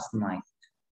cinema last night.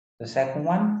 The second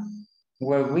one,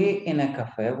 were we in a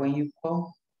cafe when you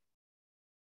called?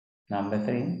 Number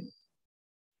 3,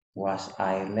 was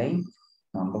I late?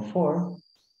 Number 4,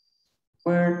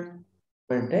 were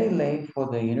they late for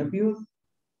the interview?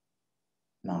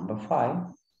 Number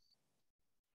 5,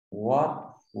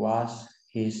 what was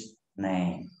his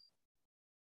name?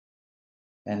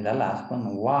 And the last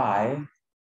one, why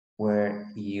were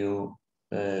you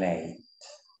late?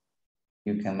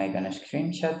 You can make a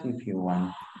screenshot if you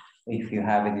want. If you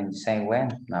have it in the same way,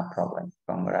 no problem.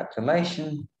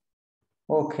 Congratulations.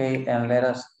 Okay, and let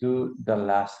us do the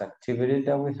last activity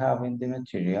that we have in the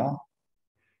material.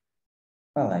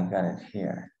 Well, I got it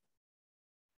here.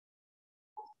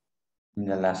 In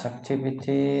the last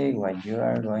activity, what you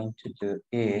are going to do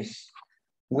is,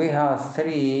 we have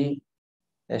 3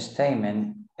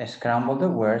 statements, scramble the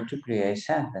word to create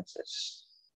sentences.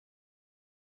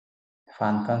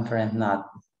 Fun conference not,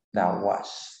 that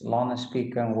was. Long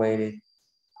speaker and waited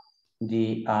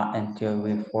until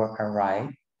we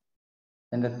arrived.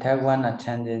 And the third one,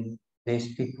 attended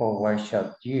these people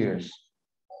workshop years.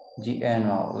 The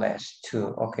annual less 2.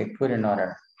 Okay, put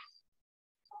another.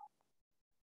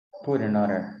 Put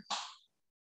another.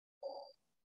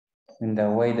 In the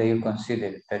way that you consider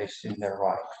it, that is in the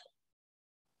right.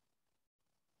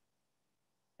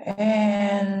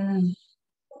 And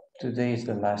today is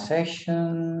the last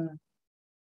session.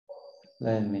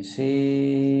 Let me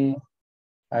see.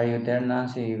 Are you there,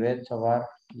 Nancy, Yvette, Tobar?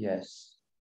 Yes.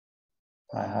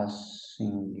 I have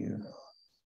seen you.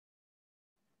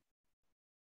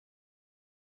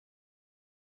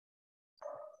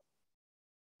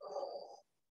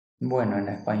 Bueno, en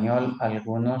español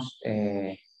algunas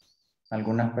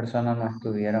personas no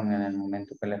estuvieron en el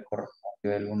momento que les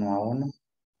correspondió el 1 a 1.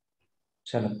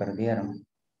 Se lo perdieron.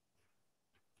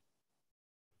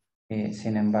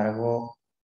 Sin embargo,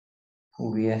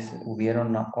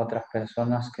 hubieron otras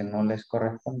personas que no les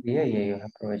correspondía y ellos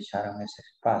aprovecharon ese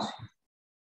espacio.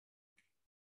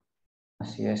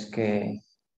 Así es que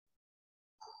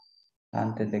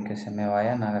antes de que se me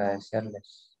vayan,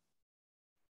 agradecerles.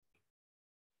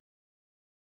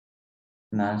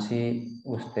 Nancy,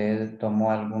 ¿usted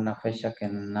tomó alguna fecha que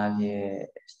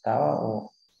nadie estaba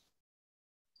o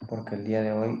porque el día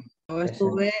de hoy? Yo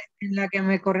estuve en la que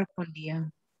me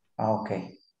correspondía. Ah, ok.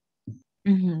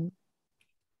 Ujú.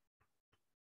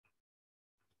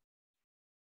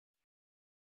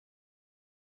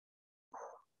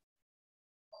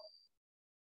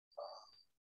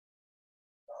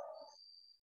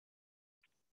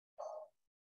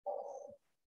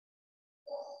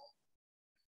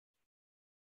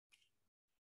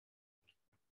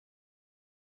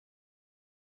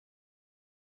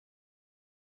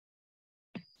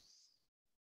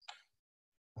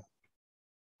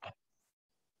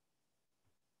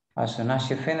 As soon as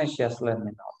you finish, just let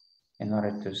me know in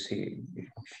order to see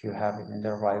if you have it in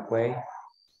the right way.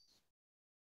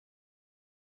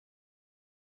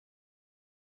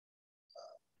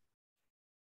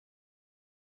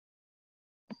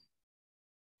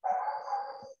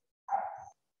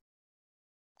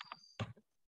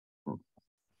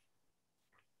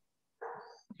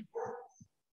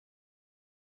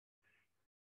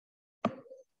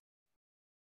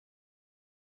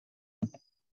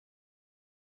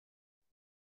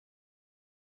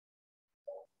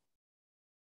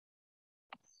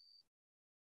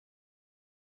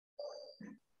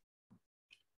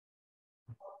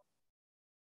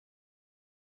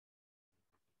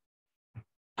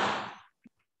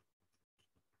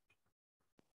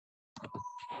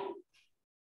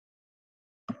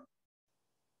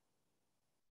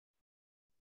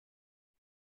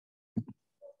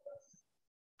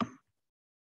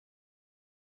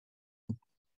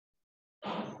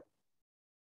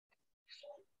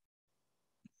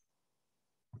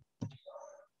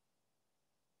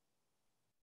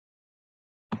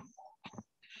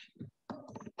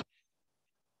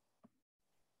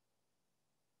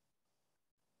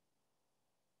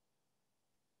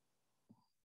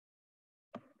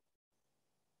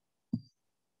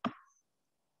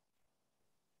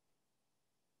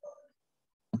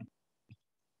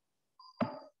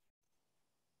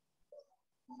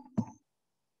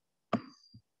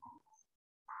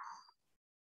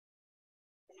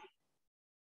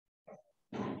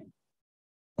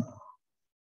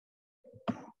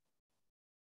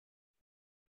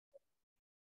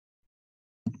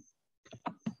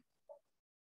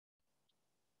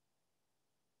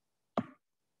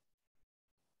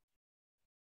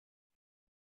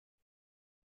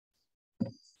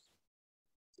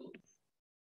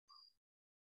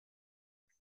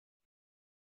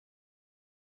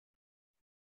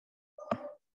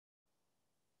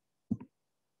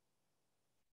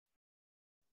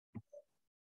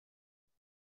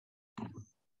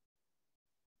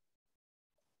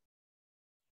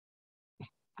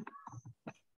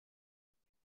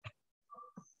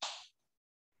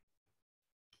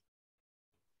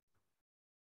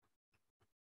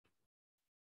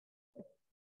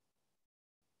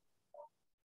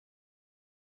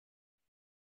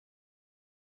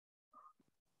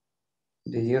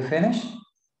 Did you finish?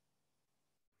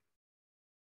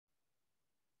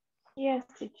 Yes,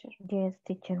 teacher. Yes,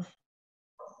 teacher.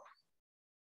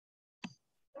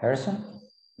 Harrison?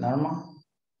 Norma?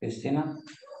 Cristina?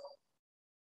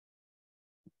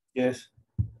 Yes.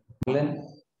 Glenn?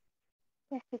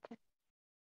 Yes, teacher.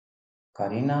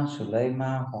 Karina?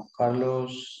 Zuleima? Juan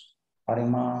Carlos?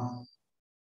 Arima?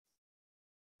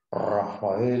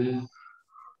 Rafael?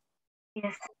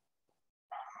 Yes.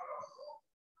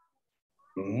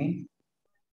 Okay.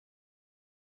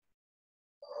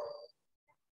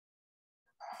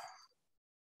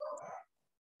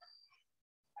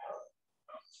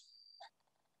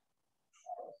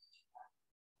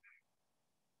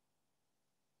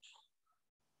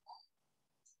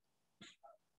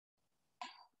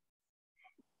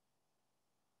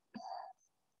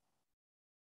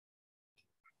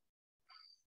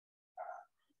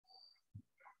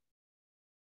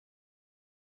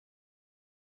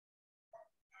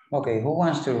 Okay, who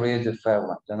wants to read the first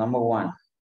one? The number one.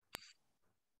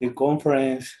 The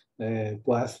conference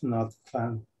was not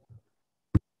fun.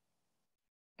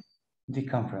 The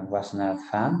conference was not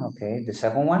fun. Okay, the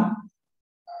second one.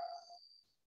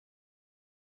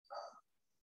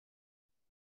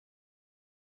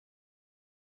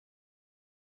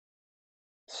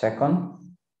 Second.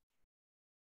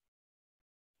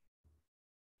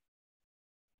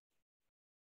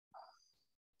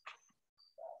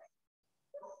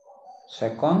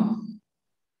 Second.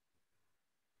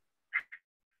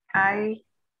 I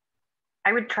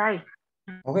would try.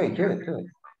 Okay, good.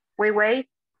 We waited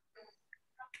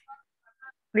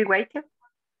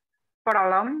for a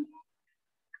long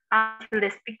until the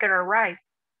speaker arrived.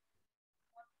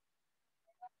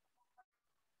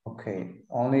 Okay,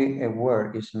 only a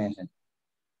word is missing.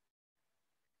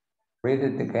 Read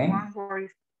it again. One word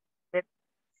is, let's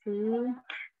see.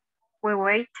 We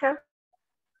waited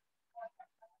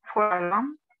for a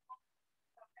long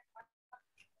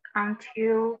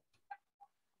until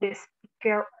the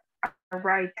speaker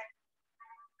arrived.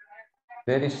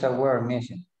 There is a word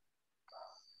missing.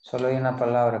 Solo hay una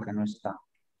palabra que no está.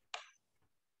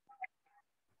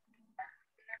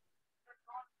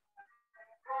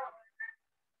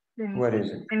 Where is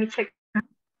it? Let me check.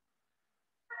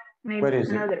 Maybe Where is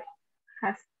it? another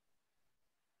has.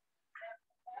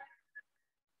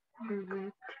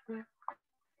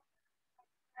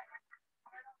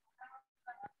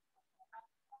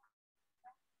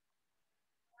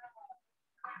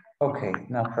 Okay,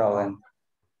 no problem.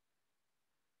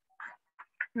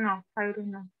 No, I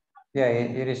don't know. Yeah,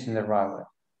 it is in the right way.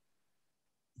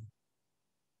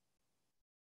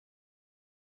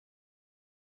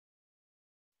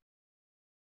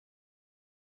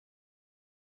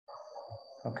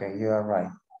 Okay, you are right.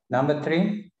 Number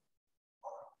three.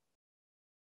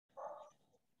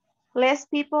 Less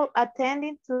people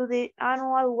attending to the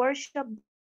annual workshop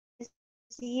this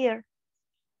year.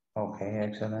 Okay,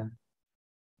 excellent.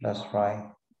 That's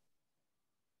right.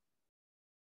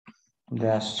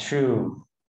 That's true.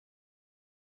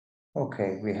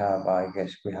 Okay, I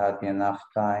guess we had enough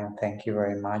time. Thank you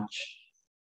very much.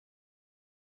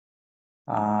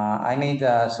 I need,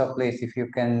 so please, if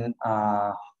you can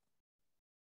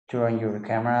turn your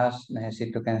cameras.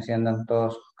 Necesito que enciendan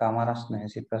todas sus cámaras.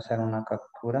 Necesito hacer una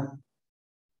captura.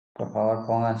 Por favor,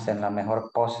 pónganse en la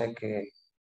mejor pose que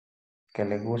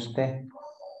les guste.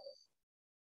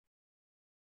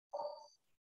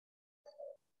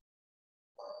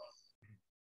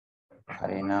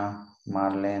 Karina,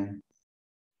 Marlene,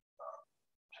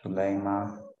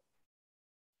 Zuleima,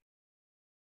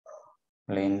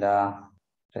 Linda,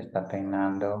 se está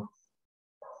peinando.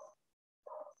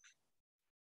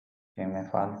 ¿Quién me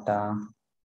falta?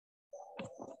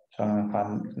 Solo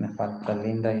me falta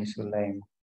Linda y Zuleima.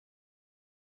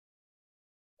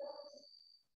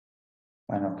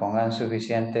 Bueno, pongan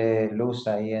suficiente luz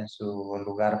ahí en su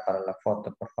lugar para la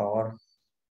foto, por favor.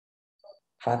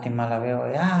 Fátima la veo.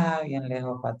 Bien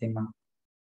lejos, Fátima.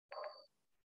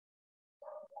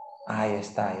 Ahí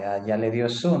está, ya le dio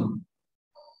zoom.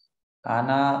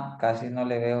 Ana, casi no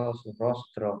le veo su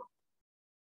rostro.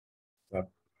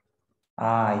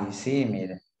 Ay, sí,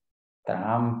 mire.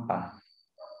 Trampa.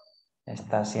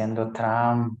 Está haciendo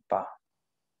trampa.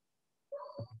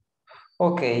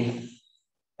 Ok.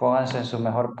 Pónganse en su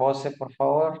mejor pose, por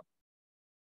favor.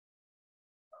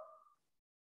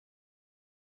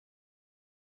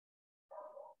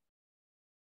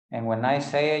 And when I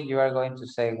say it, you are going to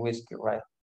say whiskey, right?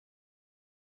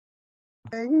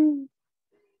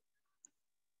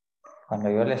 Cuando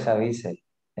yo les avise,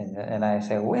 and I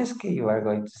say whiskey, you are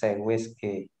going to say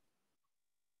whiskey.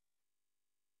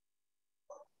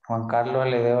 Juan Carlos,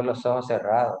 le veo los ojos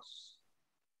cerrados.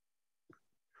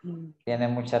 Tiene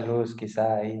mucha luz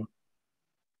quizá ahí.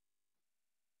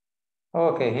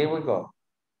 Okay, here we go.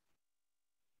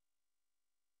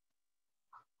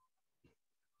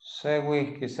 Say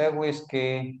whiskey, say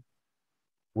whiskey.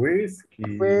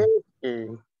 Whiskey.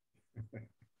 Whiskey.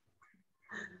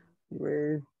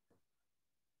 Whiskey.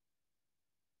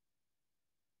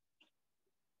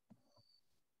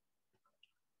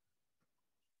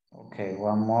 Okay,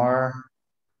 one more.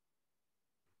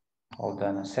 Hold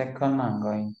on a second. I'm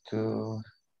going to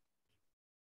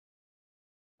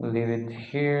leave it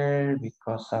here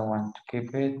because I want to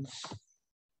keep it.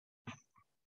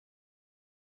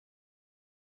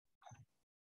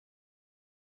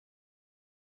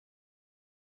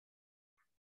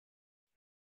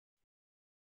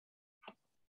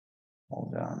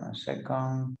 Hold on a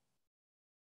second.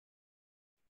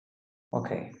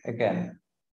 Okay, again.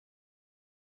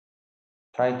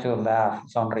 Try to laugh.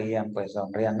 Sonrían, pues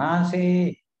sonrían.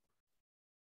 Nancy.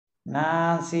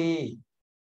 Nancy.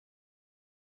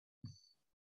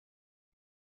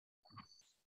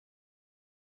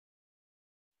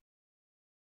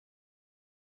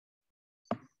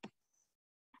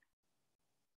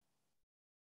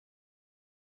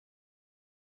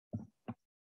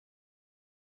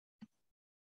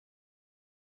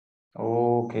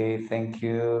 Okay, thank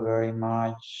you very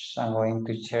much. I'm going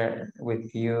to share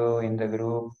with you in the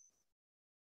group.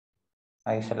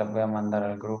 Ahí se las voy a mandar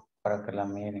al grupo para que la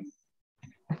miren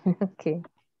Ok.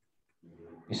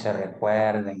 y se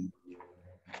recuerden.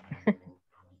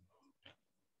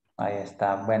 Ahí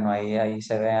está. Bueno, ahí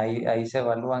se ve, ahí se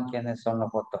evalúan quiénes son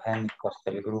los fotogénicos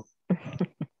del grupo.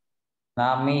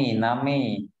 Nami,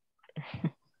 Nami.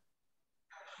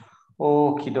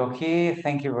 Okie dokie,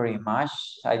 thank you very much.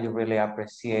 I do really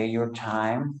appreciate your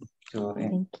time to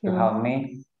you. help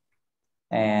me.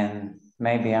 And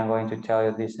maybe I'm going to tell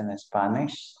you this in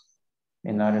Spanish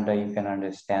in order that you can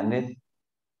understand it.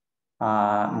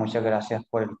 Muchas gracias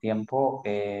por el tiempo.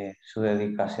 Su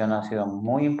dedicación ha sido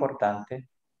muy importante.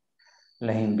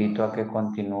 Les invito a que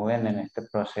continúen en este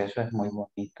proceso, es muy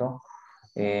bonito.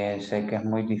 Sé que es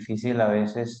muy difícil a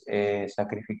veces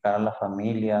sacrificar a las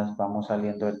familias, vamos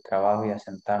saliendo del trabajo y a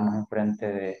sentarnos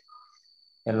enfrente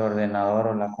del ordenador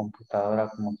o la computadora,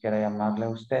 como quiera llamarle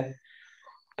usted,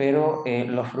 pero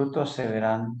los frutos se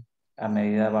verán a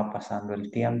medida va pasando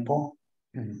el tiempo.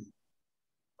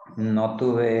 No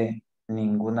tuve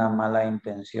ninguna mala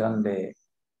intención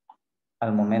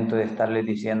al momento de estarles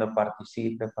diciendo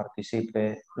participe,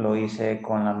 participe, lo hice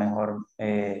con la mejor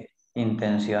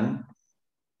intención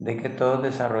de que todos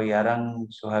desarrollaran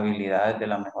sus habilidades de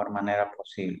la mejor manera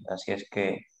posible. Así es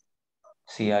que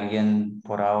si alguien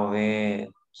por A o B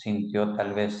sintió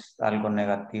tal vez algo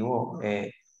negativo,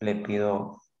 le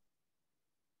pido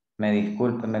me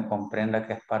disculpe, me comprenda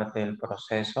que es parte del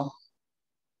proceso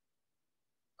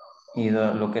y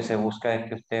lo que se busca es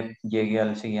que usted llegue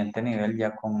al siguiente nivel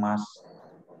ya con más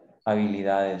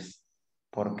habilidades,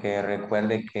 porque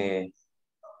recuerde que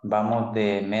vamos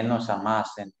de menos a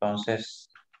más, entonces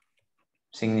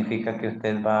significa que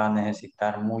usted va a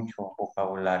necesitar mucho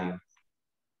vocabulario,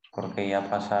 porque ya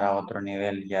pasar a otro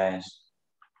nivel ya es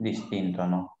distinto,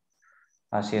 ¿no?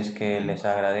 Así es que les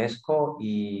agradezco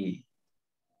y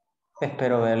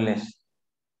espero verles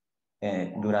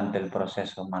durante el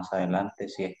proceso más adelante,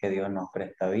 si es que Dios nos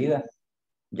presta vida,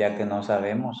 ya que no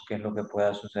sabemos qué es lo que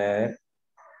pueda suceder.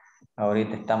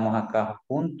 Ahorita estamos acá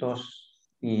juntos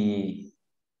y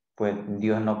pues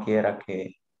Dios no quiera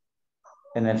que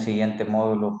en el siguiente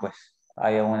módulo pues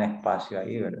haya un espacio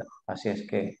ahí, ¿verdad? Así es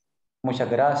que muchas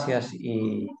gracias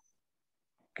y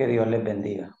que Dios les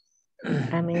bendiga.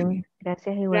 Amén.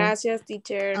 Gracias igual. Gracias,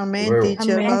 teacher. Amén, Luego.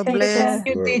 teacher. Amén, God bless. thank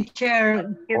you, teacher.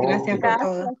 Gracias por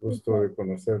todo. Gusto de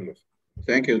conocerlos.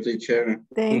 Thank you, teacher.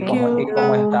 Thank Thank you.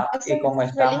 como Feliz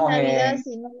estamos Navidad, en...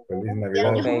 si no lo Feliz vemos Navidad,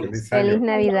 Ok. feliz año. Feliz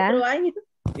Navidad. otro año.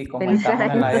 Y como Feliz estamos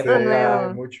en la año época,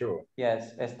 nuevo. Mucho.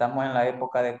 yes, estamos en la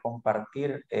época de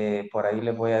compartir, por ahí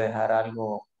les voy a dejar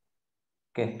algo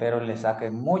que espero les saque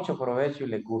mucho provecho y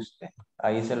les guste.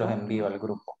 Ahí se los envío al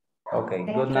grupo. Ok,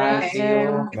 good night, see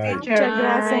you. Night. Muchas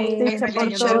gracias, Bye. teacher, por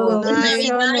Teacher, todo. good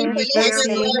night. Bendiciones.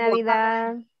 Feliz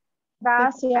Navidad.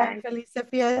 Gracias. Felices Bye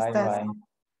fiestas.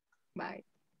 bye.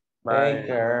 Bye. Take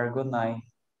care, good night.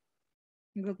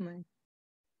 Good night.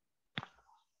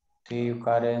 See you,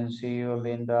 Karen, see you,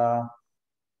 Linda.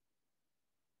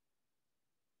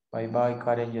 Bye bye,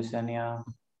 Karen, Yesenia.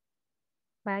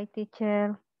 Bye,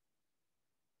 teacher.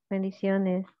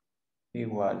 Bendiciones.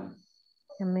 Igual.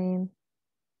 Amén.